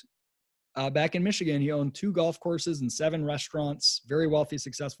owned, back in Michigan, he owned 2 golf courses and 7 restaurants, very wealthy,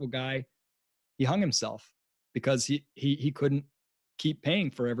 successful guy. He hung himself because he couldn't keep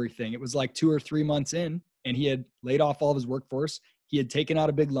paying for everything. It was like 2 or 3 months in and he had laid off all of his workforce. He had taken out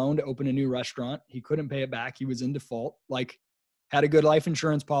a big loan to open a new restaurant. He couldn't pay it back. He was in default, had a good life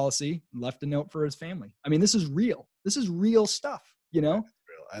insurance policy, left a note for his family. I mean, this is real. This is real stuff,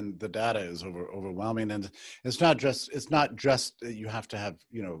 And the data is overwhelming. And it's not just that you have to have,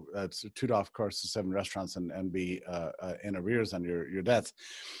 it's 2 golf courses, 7 restaurants and be in arrears on your debts.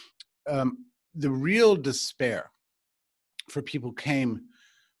 The real despair for people came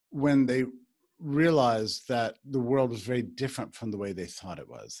when they realized that the world was very different from the way they thought it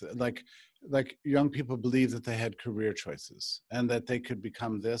was. Like young people believed that they had career choices and that they could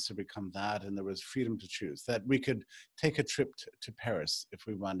become this or become that, and there was freedom to choose, that we could take a trip to Paris if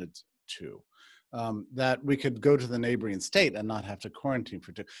we wanted to, that we could go to the neighboring state and not have to quarantine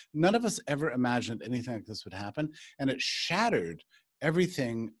for 2. None of us ever imagined anything like this would happen, and it shattered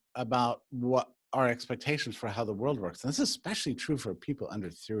everything about what our expectations for how the world works. And this is especially true for people under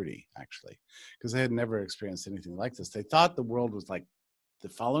 30, actually, because they had never experienced anything like this. They thought the world was like the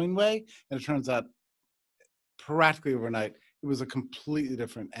following way, and it turns out practically overnight, it was a completely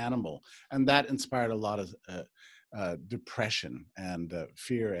different animal. And that inspired a lot of depression and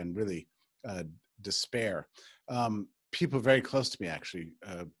fear and really despair. People very close to me actually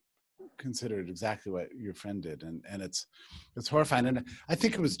considered exactly what your friend did, and it's horrifying. And I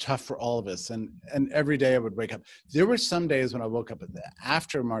think it was tough for all of us, and every day I would wake up. There were some days when I woke up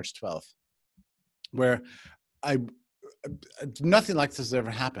after March 12th where nothing like this has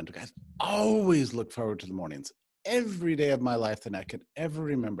ever happened. I always look forward to the mornings. Every day of my life that I could ever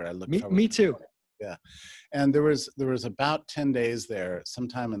remember, I looked forward. Me too. Yeah. And there was about 10 days there,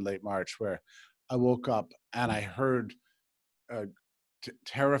 sometime in late March, where I woke up and I heard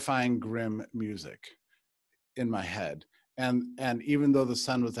terrifying, grim music in my head. And even though the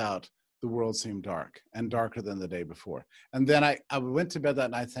sun was out, the world seemed dark and darker than the day before. And then I went to bed that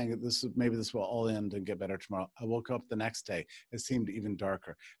night thinking maybe this will all end and get better tomorrow. I woke up the next day, it seemed even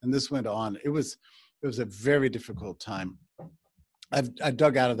darker. And this went on. It was a very difficult time. I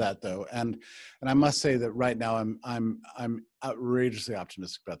dug out of that though, and I must say that right now I'm outrageously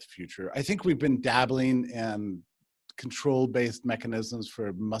optimistic about the future. I think we've been dabbling in control-based mechanisms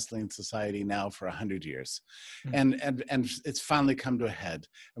for muscling society now for 100 years, and it's finally come to a head.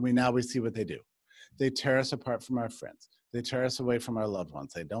 And we see what they do. They tear us apart from our friends. They tear us away from our loved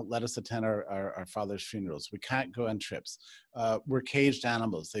ones. They don't let us attend our father's funerals. We can't go on trips. We're caged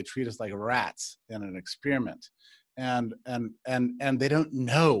animals. They treat us like rats in an experiment. And they don't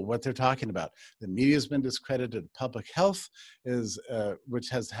know what they're talking about. The media has been discredited. Public health which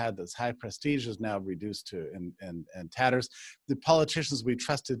has had this high prestige, is now reduced to in tatters. The politicians we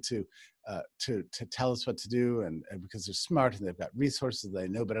trusted to tell us what to do, and because they're smart and they've got resources, they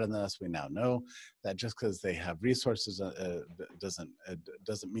know better than us. We now know that just because they have resources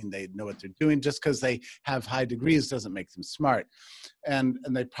doesn't mean they know what they're doing. Just because they have high degrees doesn't make them smart, and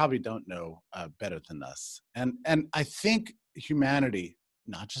they probably don't know better than us. And I think humanity,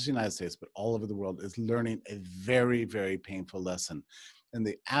 not just the United States, but all over the world, is learning a very, very painful lesson in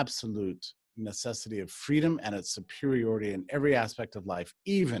the absolute necessity of freedom and its superiority in every aspect of life,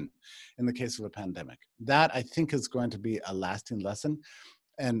 even in the case of a pandemic. That, I think, is going to be a lasting lesson,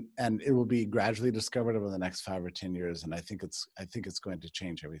 and it will be gradually discovered over the next 5 or 10 years. And I think it's going to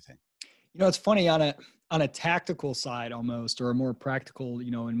change everything. You know, it's funny on a tactical side almost, or a more practical,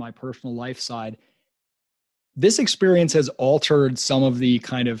 you know, in my personal life side, this experience has altered some of the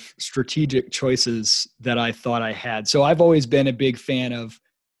kind of strategic choices that I thought I had. So I've always been a big fan of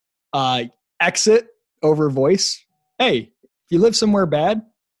exit over voice. Hey, if you live somewhere bad,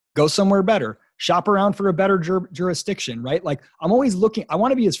 go somewhere better. Shop around for a better jurisdiction, right? Like, I'm always looking, I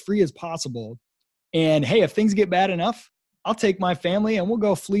want to be as free as possible. And hey, if things get bad enough, I'll take my family and we'll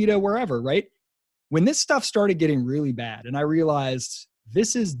go flee to wherever, right? When this stuff started getting really bad and I realized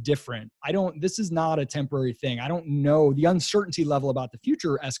this is different, this is not a temporary thing. I don't know, the uncertainty level about the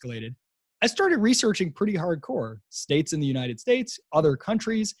future escalated. I started researching pretty hardcore. States in the United States, other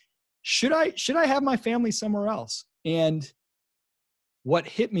countries. Should I have my family somewhere else? And what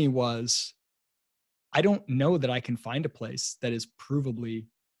hit me was, I don't know that I can find a place that is provably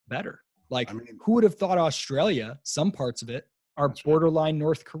better. Like, who would have thought Australia, some parts of it, are borderline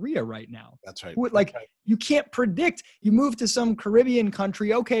North Korea right now? That's right. You can't predict. You move to some Caribbean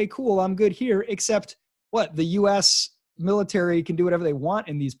country, okay, cool, I'm good here, except what? The U.S. military can do whatever they want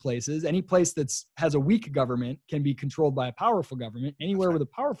in these places. Any place that has a weak government can be controlled by a powerful government. Anywhere with a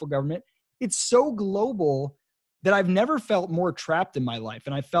powerful government, it's so global that I've never felt more trapped in my life.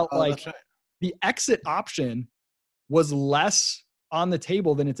 And I felt like the exit option was less on the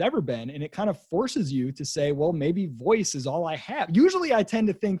table than it's ever been. And it kind of forces you to say, well, maybe voice is all I have. Usually I tend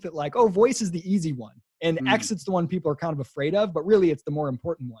to think that like, oh, voice is the easy one and exit's the one people are kind of afraid of, but really it's the more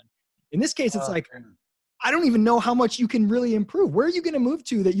important one. In this case, it's like, I don't even know how much you can really improve. Where are you going to move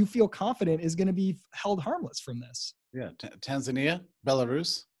to that you feel confident is going to be held harmless from this? Yeah. Tanzania,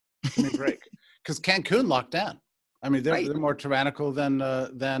 Belarus, give me a break. Because Cancun locked down. I mean, they're more tyrannical than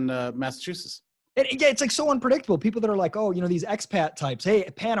Massachusetts. And yeah, it's like so unpredictable. People that are like, oh, you know, these expat types. Hey,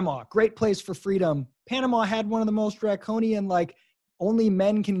 Panama, great place for freedom. Panama had one of the most draconian, like, only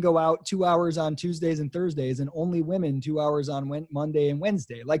men can go out 2 hours on Tuesdays and Thursdays, and only women 2 hours on Monday and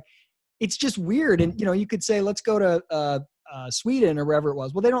Wednesday. Like, it's just weird. And, you could say, let's go to Sweden or wherever it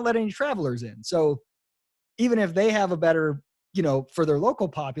was. Well, they don't let any travelers in. So even if they have a better, for their local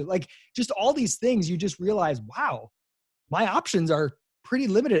population, like, just all these things, you just realize, wow, my options are pretty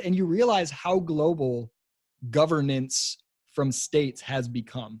limited. And you realize how global governance from states has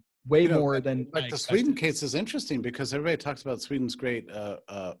become, way more than like the Sweden case is interesting because everybody talks about Sweden's great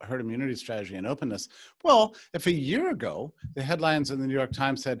herd immunity strategy and openness. Well, if a year ago the headlines in the New York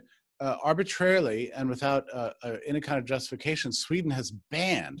Times said arbitrarily and without any kind of justification, Sweden has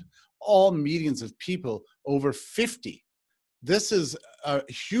banned all meetings of people over 50. This is a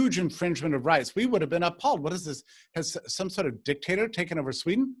huge infringement of rights. We would have been appalled. What is this? Has some sort of dictator taken over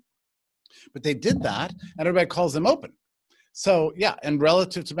Sweden? But they did that, and everybody calls them open. So yeah, and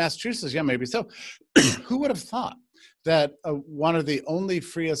relative to Massachusetts, yeah, maybe so. Who would have thought that one of the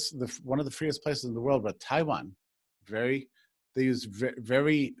freest places in the world, but Taiwan, they use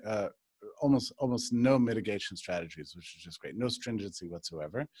very almost no mitigation strategies, which is just great. No stringency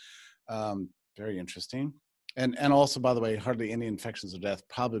whatsoever. Very interesting. And also, by the way, hardly any infections or death,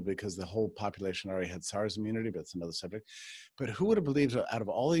 probably because the whole population already had SARS immunity, but it's another subject. But who would have believed that out of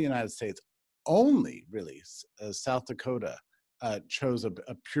all the United States, only really South Dakota chose a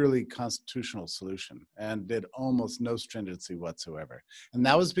purely constitutional solution and did almost no stringency whatsoever. And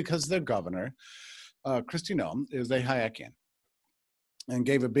that was because their governor, Kristi Noem, is a Hayekian and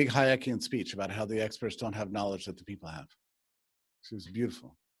gave a big Hayekian speech about how the experts don't have knowledge that the people have. She was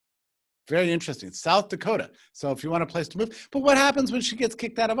beautiful. Very interesting. South Dakota. So if you want a place to move, but what happens when she gets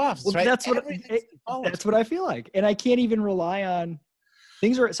kicked out of office, well, right? That's what I feel like. And I can't even rely on,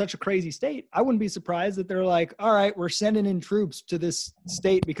 things are at such a crazy state. I wouldn't be surprised that they're like, all right, we're sending in troops to this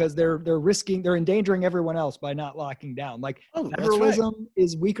state because they're endangering everyone else by not locking down. Like, federalism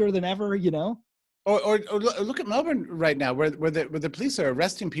is weaker than ever, Or look at Melbourne right now, where the police are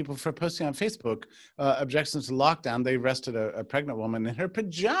arresting people for posting on Facebook objections to lockdown. They arrested a pregnant woman in her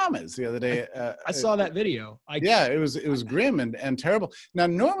pajamas the other day. I saw that video. It was grim and terrible. Now,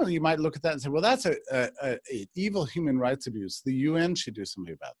 normally you might look at that and say, well, that's a evil human rights abuse. The UN should do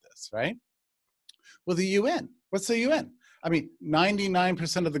something about this, right? Well, the UN. What's the UN? I mean,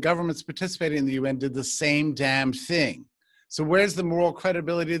 99% of the governments participating in the UN did the same damn thing. So where's the moral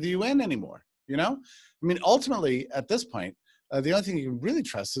credibility of the UN anymore? I mean, ultimately, at this point, the only thing you can really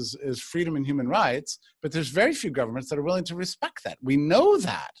trust is freedom and human rights. But there's very few governments that are willing to respect that. We know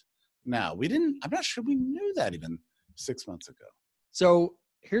that now. I'm not sure we knew that even 6 months ago. So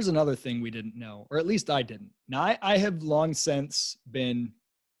here's another thing we didn't know, or at least I didn't. Now, I have long since been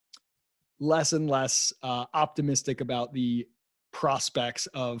less and less optimistic about the prospects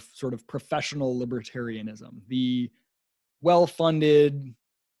of sort of professional libertarianism, the well-funded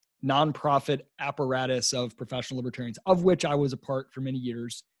nonprofit apparatus of professional libertarians, of which I was a part for many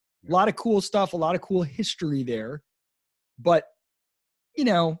years. A lot of cool stuff, a lot of cool history there. But,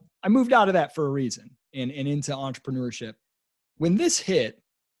 I moved out of that for a reason and into entrepreneurship. When this hit,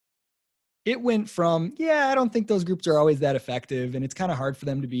 it went from, I don't think those groups are always that effective. And it's kind of hard for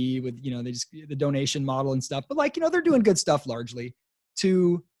them to be with, the donation model and stuff. But they're doing good stuff largely,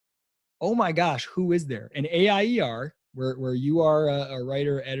 to, oh my gosh, who is there? And AIER, where you are a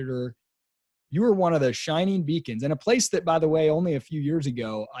writer, editor, you were one of the shining beacons, and a place that, by the way, only a few years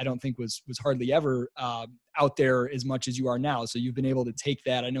ago, I don't think was hardly ever out there as much as you are now. So you've been able to take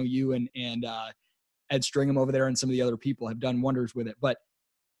that. I know you and Ed Stringham over there and some of the other people have done wonders with it. But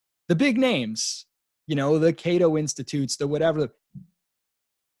the big names, the Cato Institutes, the whatever,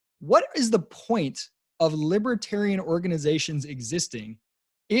 what is the point of libertarian organizations existing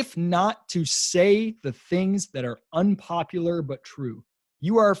if not to say the things that are unpopular but true?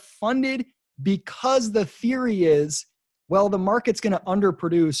 You are funded because the theory is, well, the market's going to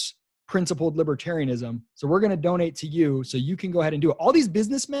underproduce principled libertarianism, so we're going to donate to you so you can go ahead and do it. All these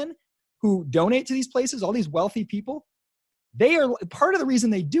businessmen who donate to these places, all these wealthy people, they are part of the reason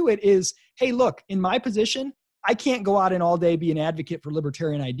they do it is, hey, look, in my position, I can't go out and all day be an advocate for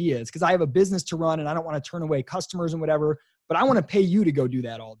libertarian ideas because I have a business to run and I don't want to turn away customers and whatever. But I want to pay you to go do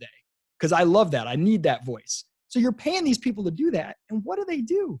that all day because I love that. I need that voice. So you're paying these people to do that. And what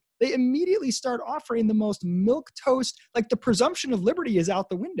do? They immediately start offering the most milquetoast, like the presumption of liberty is out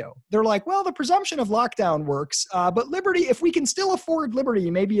the window. They're like, well, the presumption of lockdown works, but liberty, if we can still afford liberty,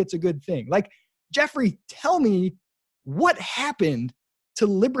 maybe it's a good thing. Like, Jeffrey, tell me what happened to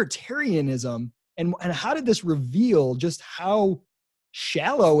libertarianism and how did this reveal just how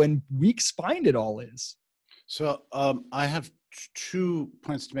shallow and weak-spined it all is? So I have 2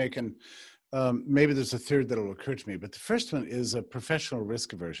 points to make, and Maybe there's a third that will occur to me, but the first one is a professional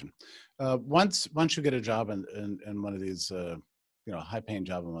risk aversion. Once you get a job in one of these, high-paying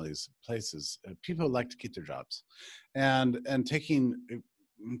job in one of these places, people like to keep their jobs, and taking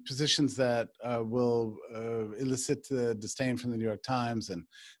positions that will elicit disdain from the New York Times and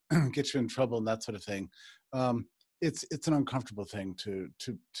get you in trouble and that sort of thing. It's an uncomfortable thing to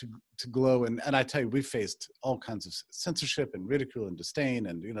glow, and I tell you, we've faced all kinds of censorship and ridicule and disdain,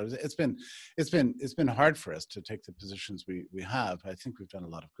 and it's been hard for us to take the positions we have. I think we've done a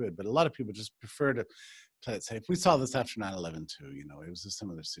lot of good, but a lot of people just prefer to play it safe. We saw this after 9/11 too. It was a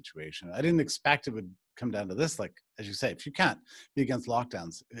similar situation. I didn't expect it would come down to this. Like, as you say, if you can't be against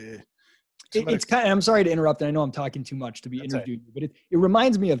lockdowns. It's kind of, I'm sorry to interrupt, and I know I'm talking too much to be interviewed, but it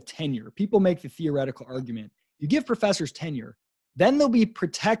reminds me of tenure. People make the theoretical argument. You give professors tenure, then they'll be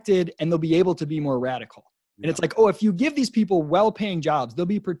protected and they'll be able to be more radical. And it's like, if you give these people well-paying jobs, they'll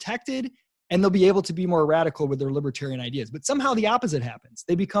be protected and they'll be able to be more radical with their libertarian ideas. But somehow the opposite happens.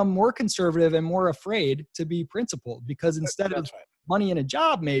 They become more conservative and more afraid to be principled, because instead of money and a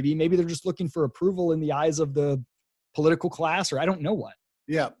job, maybe they're just looking for approval in the eyes of the political class, or I don't know what.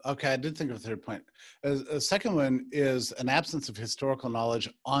 Yeah. Okay. I did think of a third point. A second one is an absence of historical knowledge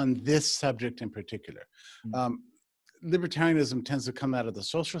on this subject in particular. Libertarianism tends to come out of the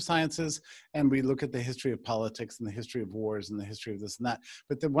social sciences, and we look at the history of politics and the history of wars and the history of this and that.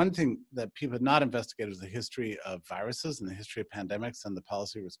 But the one thing that people have not investigated is the history of viruses and the history of pandemics and the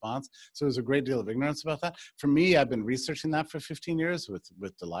policy response. So there's a great deal of ignorance about that. For me, I've been researching that for 15 years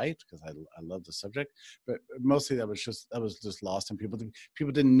with delight, because I love the subject. But mostly that was just lost, and people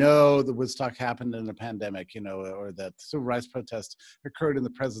didn't know that Woodstock happened in a pandemic, or that the civil rights protests occurred in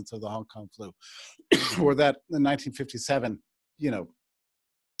the presence of the Hong Kong flu, or that in 1957,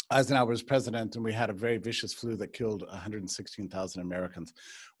 Eisenhower was president and we had a very vicious flu that killed 116,000 Americans.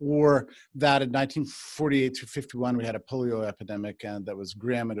 Or that in 1948 to 51, we had a polio epidemic, and that was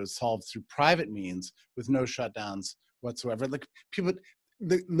grim, and it was solved through private means with no shutdowns whatsoever. Like,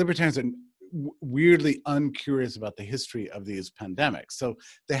 the libertarians are weirdly uncurious about the history of these pandemics. So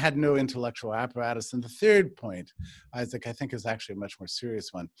they had no intellectual apparatus. And the third point, Isaac, I think is actually a much more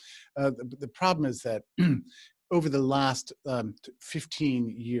serious one. The problem is that over the last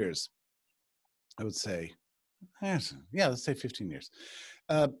 15 years, I would say, let's say 15 years,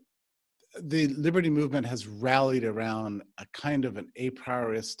 the liberty movement has rallied around a kind of an a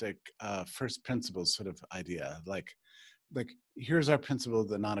prioristic first principles sort of idea. Like here's our principle,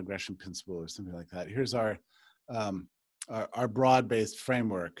 the non-aggression principle, or something like that. Here's our broad-based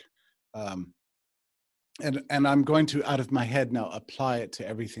framework. And I'm going to, out of my head now, apply it to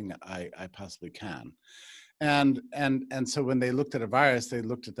everything I possibly can. And so when they looked at a virus, they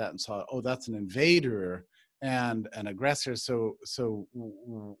looked at that and saw, that's an invader and an aggressor. So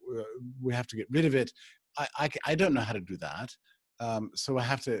we have to get rid of it. I don't know how to do that. So I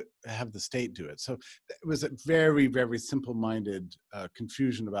have to have the state do it. So it was a very, very simple-minded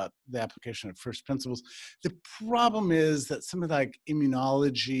confusion about the application of first principles. The problem is that something like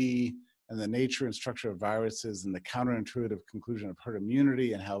immunology and the nature and structure of viruses and the counterintuitive conclusion of herd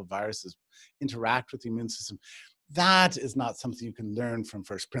immunity and how viruses interact with the immune system, that is not something you can learn from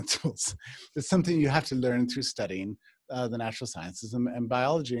first principles. It's something you have to learn through studying the natural sciences and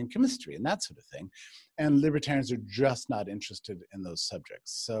biology and chemistry and that sort of thing. And libertarians are just not interested in those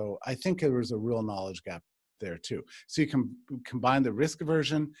subjects. So I think there was a real knowledge gap there too. So you can combine the risk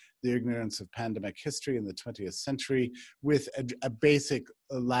aversion, the ignorance of pandemic history in the 20th century with a basic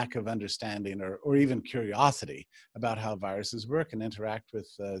lack of understanding or even curiosity about how viruses work and interact with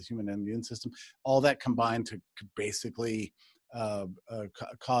the human immune system. All that combined to basically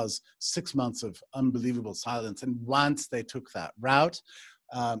cause 6 months of unbelievable silence. And once they took that route,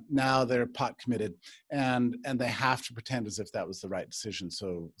 now they're pot committed, and they have to pretend as if that was the right decision.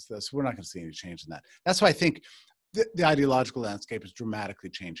 So we're not going to see any change in that. That's why I think the ideological landscape is dramatically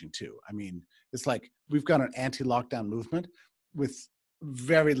changing too. I mean, it's like we've got an anti-lockdown movement with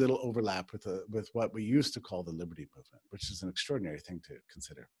very little overlap with what we used to call the liberty movement, which is an extraordinary thing to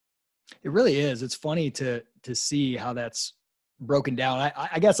consider. It really is. It's funny to see how that's broken down.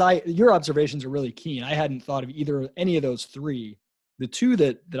 I guess your observations are really keen. I hadn't thought of any of those three. The two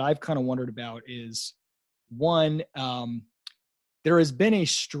that I've kind of wondered about is, one, there has been a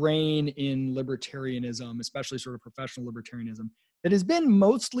strain in libertarianism, especially sort of professional libertarianism, that has been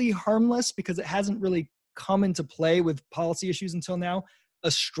mostly harmless because it hasn't really come into play with policy issues until now.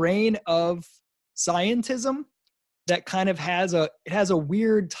 A strain of scientism that kind of has a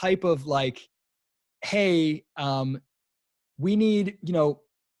weird type of like, hey, we need,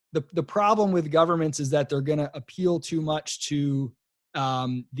 the problem with governments is that they're going to appeal too much to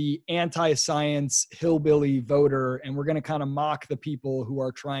the anti-science hillbilly voter, and we're going to kind of mock the people who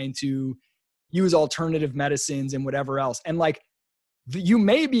are trying to use alternative medicines and whatever else. And like, you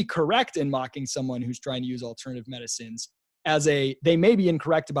may be correct in mocking someone who's trying to use alternative medicines they may be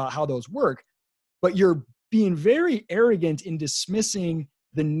incorrect about how those work, but you're being very arrogant in dismissing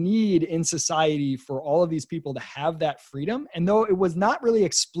the need in society for all of these people to have that freedom. And though it was not really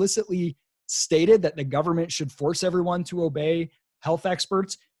explicitly stated that the government should force everyone to obey health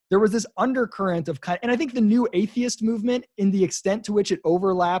experts, there was this undercurrent of and I think the new atheist movement, in the extent to which it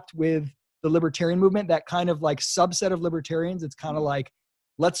overlapped with the libertarian movement, that kind of like subset of libertarians, it's kind of like,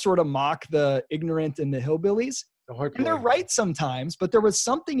 let's sort of mock the ignorant and the hillbillies. And they're right sometimes, but there was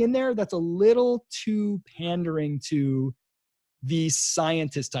something in there that's a little too pandering to these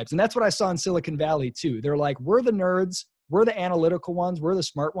scientist types. And that's what I saw in Silicon Valley too. They're like, we're the nerds, we're the analytical ones, we're the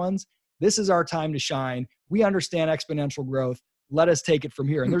smart ones. This is our time to shine. We understand exponential growth. Let us take it from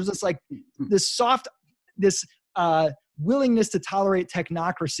here. And there's this like this willingness to tolerate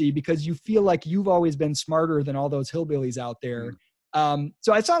technocracy because you feel like you've always been smarter than all those hillbillies out there.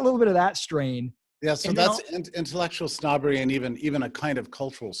 So I saw a little bit of that strain. Yeah, so that's intellectual snobbery and even a kind of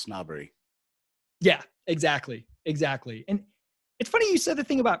cultural snobbery. Yeah, exactly. And it's funny you said the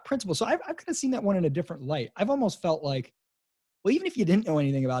thing about principles. So I've kind of seen that one in a different light. I've almost felt like, well, even if you didn't know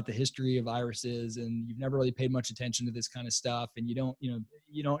anything about the history of viruses and you've never really paid much attention to this kind of stuff, and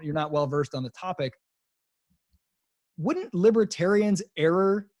you're not well versed on the topic, wouldn't libertarians'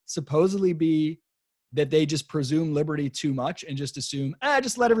 error supposedly be that they just presume liberty too much and just assume,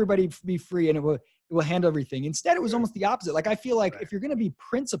 just let everybody be free and it will handle everything? Instead, it was almost the opposite. Like, I feel like if you're going to be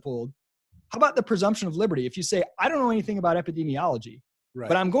principled, how about the presumption of liberty? If you say, I don't know anything about epidemiology,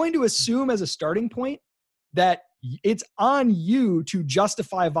 but I'm going to assume as a starting point that it's on you to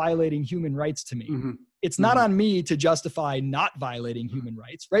justify violating human rights to me. It's not on me to justify not violating human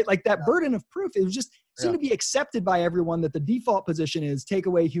rights, right? Like that burden of proof, it was just seemed to be accepted by everyone that the default position is take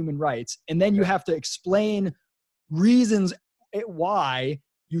away human rights. And then you have to explain reasons why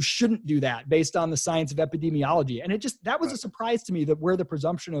you shouldn't do that based on the science of epidemiology. And that was a surprise to me, that where the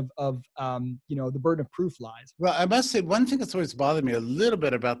presumption of the burden of proof lies. Well, I must say, one thing that's always bothered me a little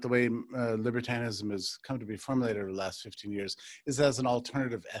bit about the way libertarianism has come to be formulated over the last 15 years is as an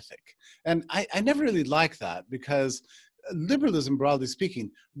alternative ethic. And I never really liked that, because liberalism, broadly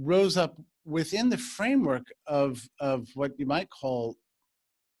speaking, rose up within the framework of what you might call,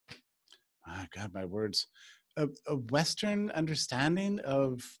 a Western understanding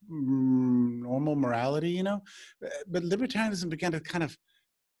of normal morality, but libertarianism began to kind of,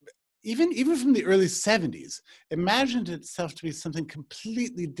 even from the early 70s, imagined itself to be something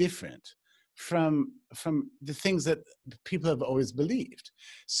completely different from the things that people have always believed.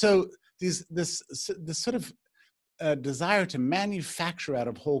 So this sort of desire to manufacture out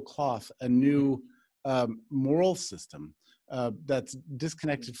of whole cloth a new moral system that's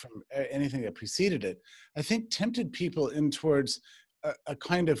disconnected from anything that preceded it, I think tempted people in towards a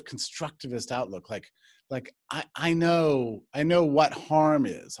kind of constructivist outlook. Like I know what harm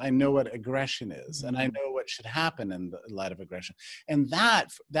is, I know what aggression is, and I know what should happen in the light of aggression. And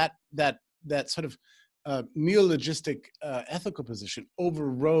that sort of neologistic ethical position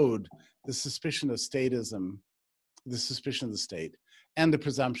overrode the suspicion of statism, the suspicion of the state, and the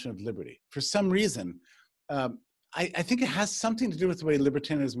presumption of liberty. For some reason, I think it has something to do with the way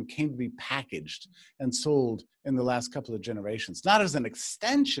libertarianism came to be packaged and sold in the last couple of generations, not as an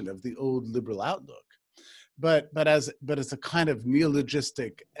extension of the old liberal outlook, but as a kind of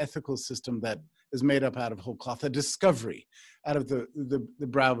neologistic ethical system that is made up out of whole cloth, a discovery out of the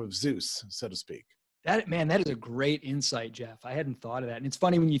brow of Zeus, so to speak. That is a great insight, Jeff. I hadn't thought of that. And it's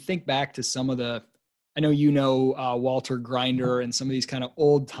funny when you think back to some of I know Walter Grinder and some of these kind of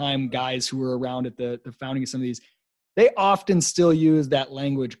old time guys who were around at the founding of some of these. They often still use that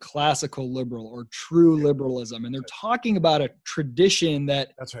language, classical liberal or true liberalism. And they're talking about a tradition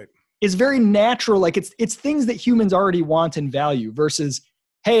that's right, is very natural. Like it's things that humans already want and value versus,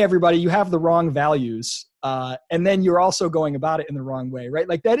 hey, everybody, you have the wrong values. And then you're also going about it in the wrong way, right?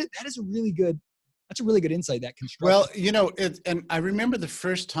 Like that's a really good insight, that construction. Well, and I remember the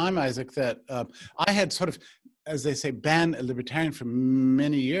first time, Isaac, that I had sort of, as they say, been a libertarian for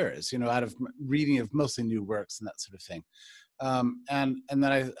many years, out of reading of mostly new works and that sort of thing. And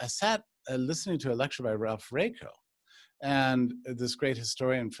then I sat listening to a lecture by Ralph Raico, and this great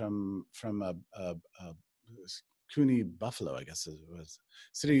historian from CUNY Buffalo, I guess it was,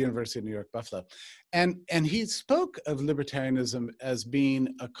 City University of New York, Buffalo. And he spoke of libertarianism as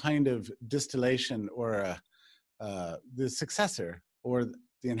being a kind of distillation or the successor or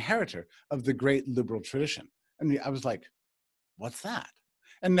the inheritor of the great liberal tradition. And I was like, What's that?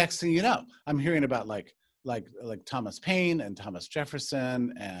 And next thing you know, I'm hearing about like Thomas Paine and Thomas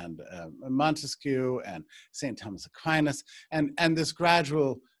Jefferson and Montesquieu and St. Thomas Aquinas, and this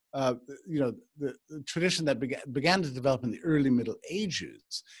gradual, the tradition that began to develop in the early Middle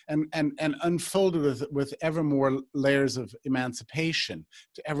Ages and unfolded with ever more layers of emancipation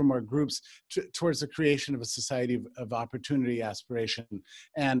to ever more groups towards the creation of a society of opportunity, aspiration,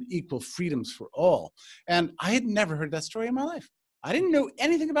 and equal freedoms for all. And I had never heard that story in my life. I didn't know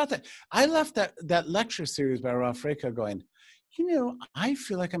anything about that. I left that lecture series by Ralph Raico going, I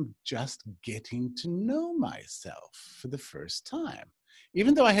feel like I'm just getting to know myself for the first time.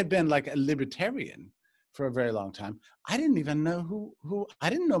 Even though I had been like a libertarian for a very long time, I didn't even know I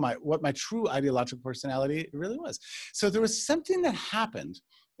didn't know what my true ideological personality really was. So there was something that happened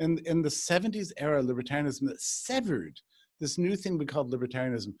in the 70s era of libertarianism that severed this new thing we called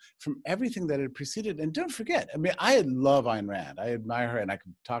libertarianism from everything that had preceded. And don't forget, I mean, I love Ayn Rand. I admire her, and I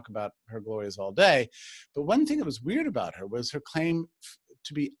could talk about her glories all day. But one thing that was weird about her was her claim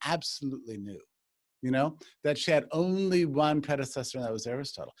to be absolutely new. That she had only one predecessor, and that was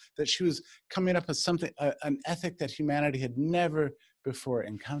Aristotle. That she was coming up with something, an ethic that humanity had never before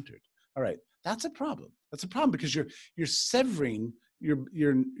encountered. All right, that's a problem. That's a problem because you're severing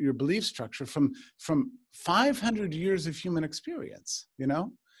your belief structure from 500 years of human experience,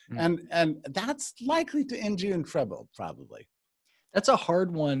 and that's likely to end you in trouble, probably. That's a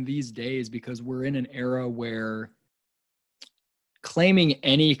hard one these days because we're in an era where claiming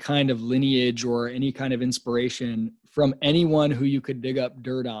any kind of lineage or any kind of inspiration from anyone who you could dig up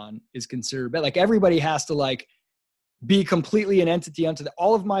dirt on is considered bad. Like everybody has to be completely an entity unto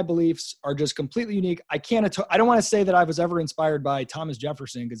all of my beliefs are just completely unique. I don't want to say that I was ever inspired by Thomas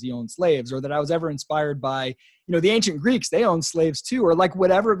Jefferson because he owned slaves, or that I was ever inspired by, the ancient Greeks, they owned slaves too, or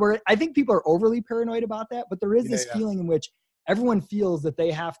whatever. I think people are overly paranoid about that, but there is this feeling in which everyone feels that they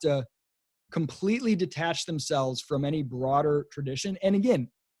have to completely detach themselves from any broader tradition. And again,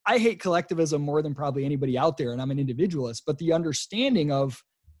 I hate collectivism more than probably anybody out there, and I'm an individualist, but the understanding of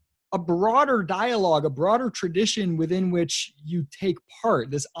a broader dialogue, a broader tradition within which you take part,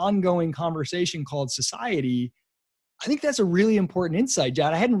 this ongoing conversation called society, I think that's a really important insight,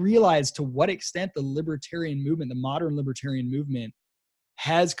 John. I hadn't realized to what extent the libertarian movement, the modern libertarian movement,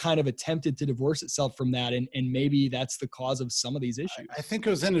 has kind of attempted to divorce itself from that. And maybe that's the cause of some of these issues. I think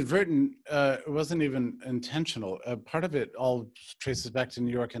it was inadvertent. It wasn't even intentional. Part of it all traces back to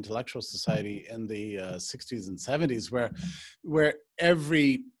New York Intellectual Society in the 60s and 70s, where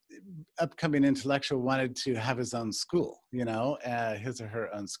every upcoming intellectual wanted to have his own school, his or her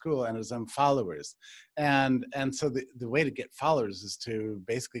own school and his own followers. And so the way to get followers is to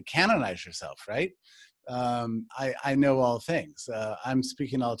basically canonize yourself, right? I know all things. I'm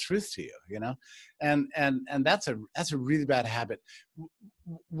speaking all truth to you, and that's a really bad habit.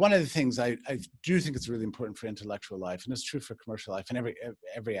 One of the things I do think is really important for intellectual life, and it's true for commercial life and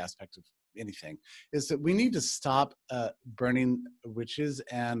every aspect of anything, is that we need to stop burning witches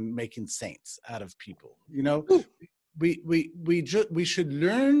and making saints out of people. We should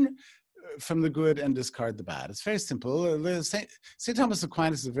learn from the good and discard the bad. It's very simple. St. Thomas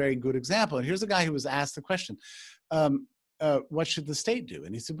Aquinas is a very good example. And here's a guy who was asked the question, what should the state do?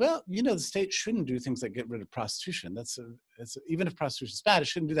 And he said, well, the state shouldn't do things like get rid of prostitution. Even if prostitution is bad, it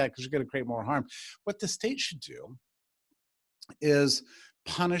shouldn't do that because you're going to create more harm. What the state should do is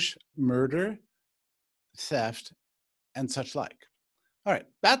punish murder, theft, and such like. All right,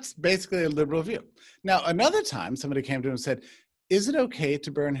 that's basically a liberal view. Now, another time somebody came to him and said, is it okay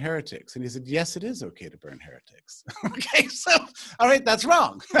to burn heretics? And he said, yes, it is okay to burn heretics. Okay, so, all right, that's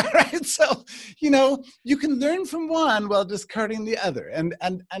wrong. All right, so, you can learn from one while discarding the other. And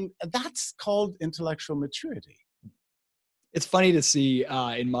that's called intellectual maturity. It's funny to see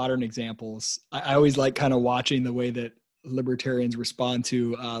in modern examples. I always like kind of watching the way that libertarians respond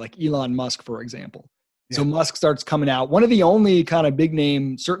to like Elon Musk, for example. Yeah. So Musk starts coming out, one of the only kind of big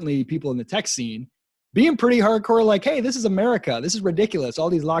name, certainly people in the tech scene, being pretty hardcore, like, hey, this is America. This is ridiculous. All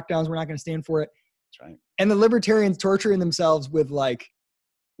these lockdowns, we're not going to stand for it. That's right. And the libertarians torturing themselves with like,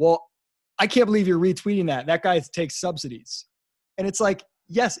 well, I can't believe you're retweeting that. That guy takes subsidies. And it's like,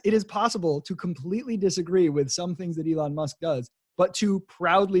 yes, it is possible to completely disagree with some things that Elon Musk does, but to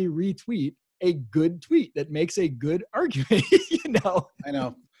proudly retweet a good tweet that makes a good argument, I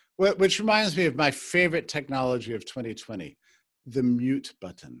know. Which reminds me of my favorite technology of 2020, the mute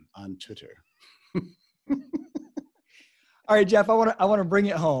button on Twitter. All right, Jeff, I want to bring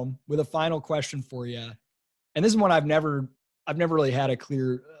it home with a final question for you. And this is one I've never really had a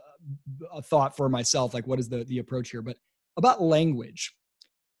clear thought for myself. Like, what is the approach here? But about language.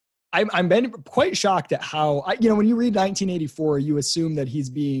 I'm been quite shocked at how, when you read 1984, you assume that he's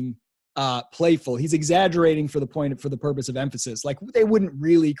being playful. He's exaggerating for the purpose of emphasis. Like, they wouldn't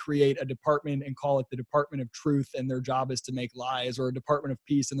really create a department and call it the Department of Truth, and their job is to make lies, or a Department of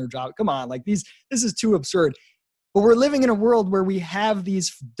Peace and their job. Come on, like this is too absurd. But we're living in a world where we have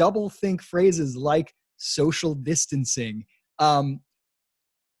these double think phrases like social distancing. The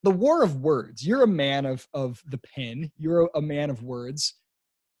war of words. You're a man of the pen. You're a man of words.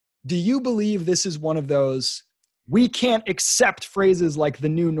 Do you believe this is one of those, we can't accept phrases like the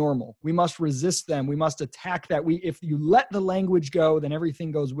new normal? We must resist them. We must attack that. If you let the language go, then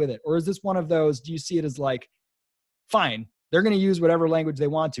everything goes with it. Or is this one of those, do you see it as like, fine, they're going to use whatever language they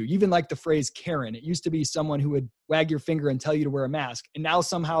want to? Even like the phrase Karen, it used to be someone who would wag your finger and tell you to wear a mask. And now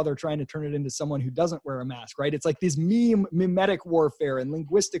somehow they're trying to turn it into someone who doesn't wear a mask, right? It's like this mimetic warfare and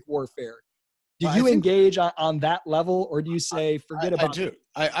linguistic warfare. Do you engage on that level, or do you say, forget about it?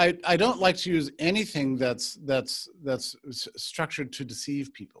 I do. I don't like to use anything that's structured to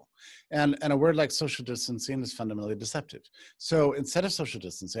deceive people. And a word like social distancing is fundamentally deceptive. So instead of social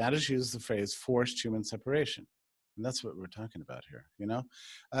distancing, I just use the phrase forced human separation. And that's what we're talking about here,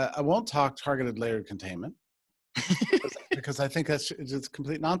 I won't talk targeted layered containment because I think that's just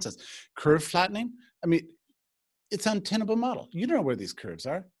complete nonsense. Curve flattening, I mean, it's an untenable model. You don't know where these curves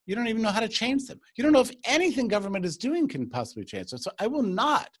are. You don't even know how to change them. You don't know if anything government is doing can possibly change them. So I will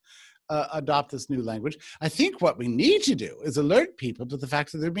not adopt this new language. I think what we need to do is alert people to the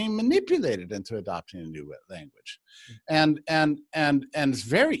fact that they're being manipulated into adopting a new language. And it's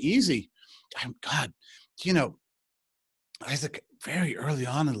very easy. God, Isaac, very early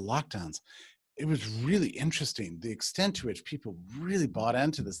on in the lockdowns, it was really interesting the extent to which people really bought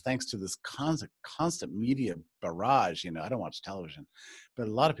into this, thanks to this constant media barrage. I don't watch television, but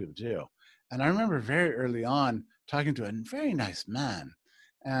a lot of people do. And I remember very early on talking to a very nice man,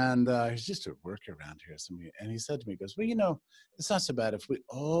 and he's just a worker around here. And he said to me, he goes, well, it's not so bad if we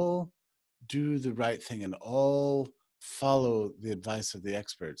all do the right thing and all follow the advice of the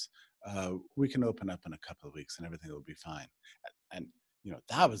experts. We can open up in a couple of weeks and everything will be fine. And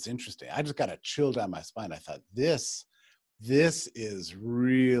that was interesting. I just got a chill down my spine. I thought, this is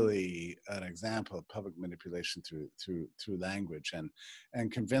really an example of public manipulation through language,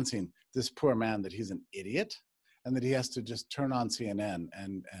 and convincing this poor man that he's an idiot and that he has to just turn on CNN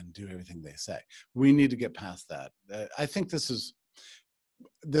and do everything they say. We need to get past that. I think this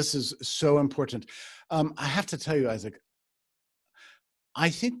is so important. I have to tell you, Isaac, I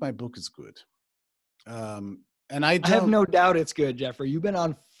think my book is good. And I have no doubt it's good, Jeffrey. You've been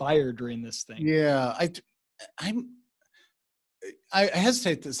on fire during this thing. Yeah, I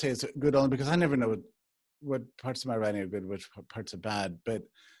hesitate to say it's good only because I never know what parts of my writing are good, which parts are bad. But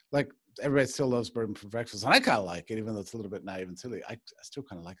like, everybody still loves Bourbon for Breakfast, and I kind of like it, even though it's a little bit naive and silly. I still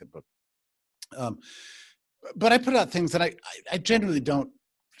kind of like it, but I put out things that I generally don't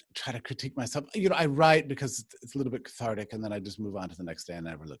try to critique myself. I write because it's a little bit cathartic, and then I just move on to the next day and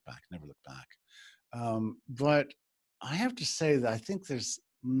never look back. But I have to say that I think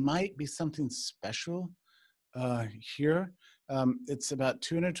might be something special here. It's about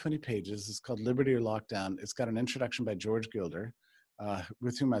 220 pages. It's called Liberty or Lockdown. It's got an introduction by George Gilder,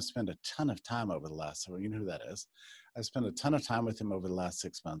 with whom I spent a ton of time over the last, you know who that is. I spent a ton of time with him over the last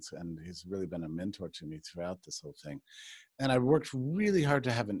 6 months, and he's really been a mentor to me throughout this whole thing. And I worked really hard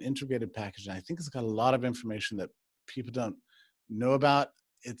to have an integrated package, and I think it's got a lot of information that people don't know about.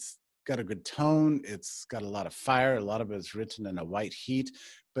 It's got a good tone. It's got a lot of fire. A lot of it is written in a white heat,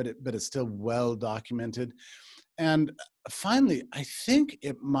 but it's still well documented. And finally, I think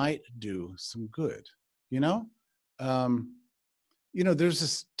it might do some good. There's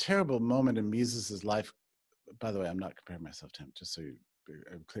this terrible moment in Mises's life. By the way, I'm not comparing myself to him, just so you're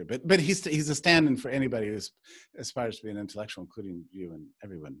clear. But he's a stand-in for anybody who aspires to be an intellectual, including you and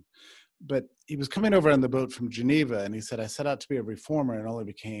everyone. But he was coming over on the boat from Geneva, and he said, I set out to be a reformer and only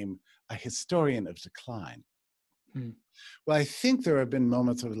became a historian of decline. Well, I think there have been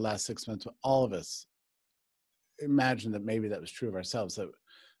moments over the last 6 months where all of us imagine that maybe that was true of ourselves,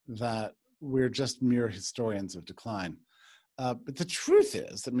 that we're just mere historians of decline. But the truth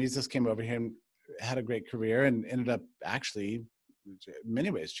is that Mises came over here and had a great career and ended up actually, in many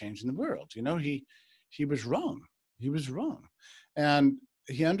ways, changing the world. He was wrong. He was wrong. And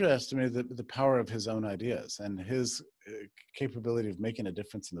he underestimated the power of his own ideas and his capability of making a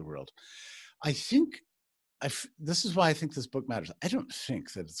difference in the world. This is why I think this book matters. I don't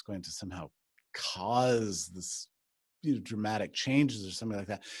think that it's going to somehow cause this dramatic changes or something like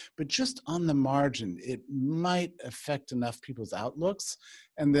that, but just on the margin, it might affect enough people's outlooks,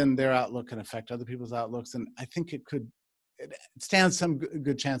 and then their outlook can affect other people's outlooks. And I think it could it stands some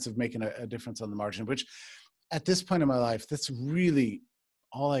good chance of making a difference on the margin, which at this point in my life, that's really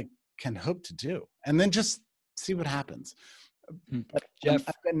all I can hope to do. And then just see what happens. But Jeff,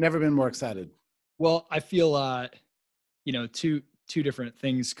 I've never been more excited. well, I feel, two different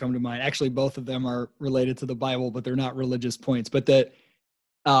things come to mind. Actually, both of them are related to the Bible, but they're not religious points. But and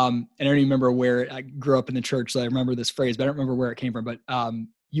I don't even remember where I grew up in the church, so I remember this phrase, but I don't remember where it came from. But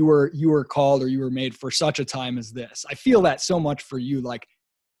you were called, or you were made for such a time as this. I feel that so much for you. Like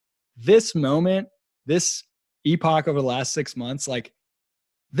this moment, this epoch over the last 6 months, like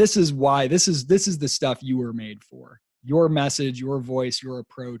this is why this is the stuff you were made for. Your message, your voice, your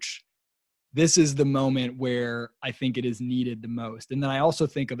approach. This is the moment where I think it is needed the most. And then I also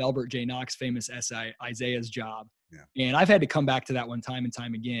think of Albert J. Nock's famous essay, Isaiah's Job. Yeah. And I've had to come back to that one time and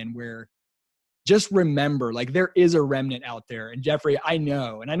time again, where just remember, like there is a remnant out there. And Jeffrey, I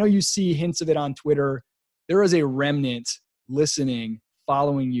know you see hints of it on Twitter. There is a remnant listening,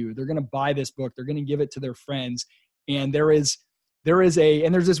 following you. They're going to buy this book. They're going to give it to their friends. And there's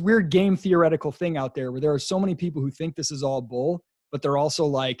this weird game theoretical thing out there where there are so many people who think this is all bull, but they're also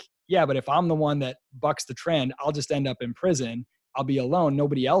like, yeah, but if I'm the one that bucks the trend, I'll just end up in prison. I'll be alone.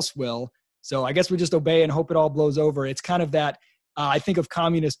 Nobody else will. So I guess we just obey and hope it all blows over. It's kind of that, I think of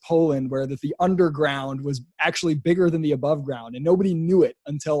communist Poland, where the underground was actually bigger than the above ground, and nobody knew it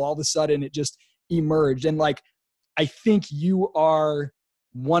until all of a sudden it just emerged. And like, I think you are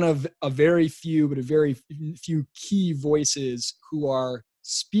one of a very few key voices who are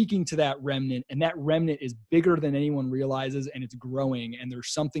speaking to that remnant, and that remnant is bigger than anyone realizes, and it's growing, and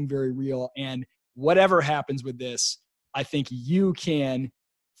there's something very real. And whatever happens with this, I think you can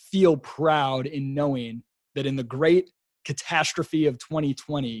feel proud in knowing that in the great catastrophe of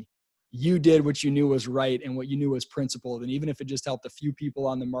 2020, you did what you knew was right and what you knew was principled. And even if it just helped a few people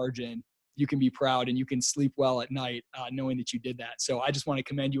on the margin, you can be proud and you can sleep well at night knowing that you did that. So I just want to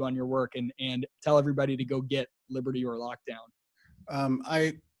commend you on your work and tell everybody to go get Liberty or Lockdown.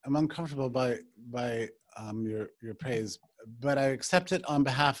 I am uncomfortable by your praise, but I accept it on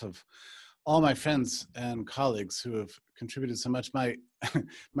behalf of all my friends and colleagues who have contributed so much. My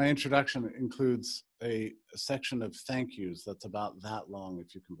introduction includes a section of thank yous that's about that long,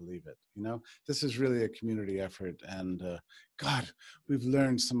 if you can believe it. You know, this is really a community effort, and God, we've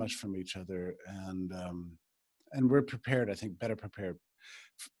learned so much from each other, and we're prepared, I think, better prepared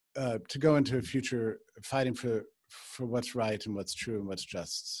to go into a future fighting for what's right and what's true and what's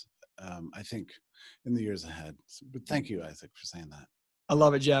just, I think, in the years ahead. But thank you, Isaac, for saying that. I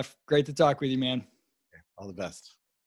love it, Jeff. Great to talk with you, man. All the best.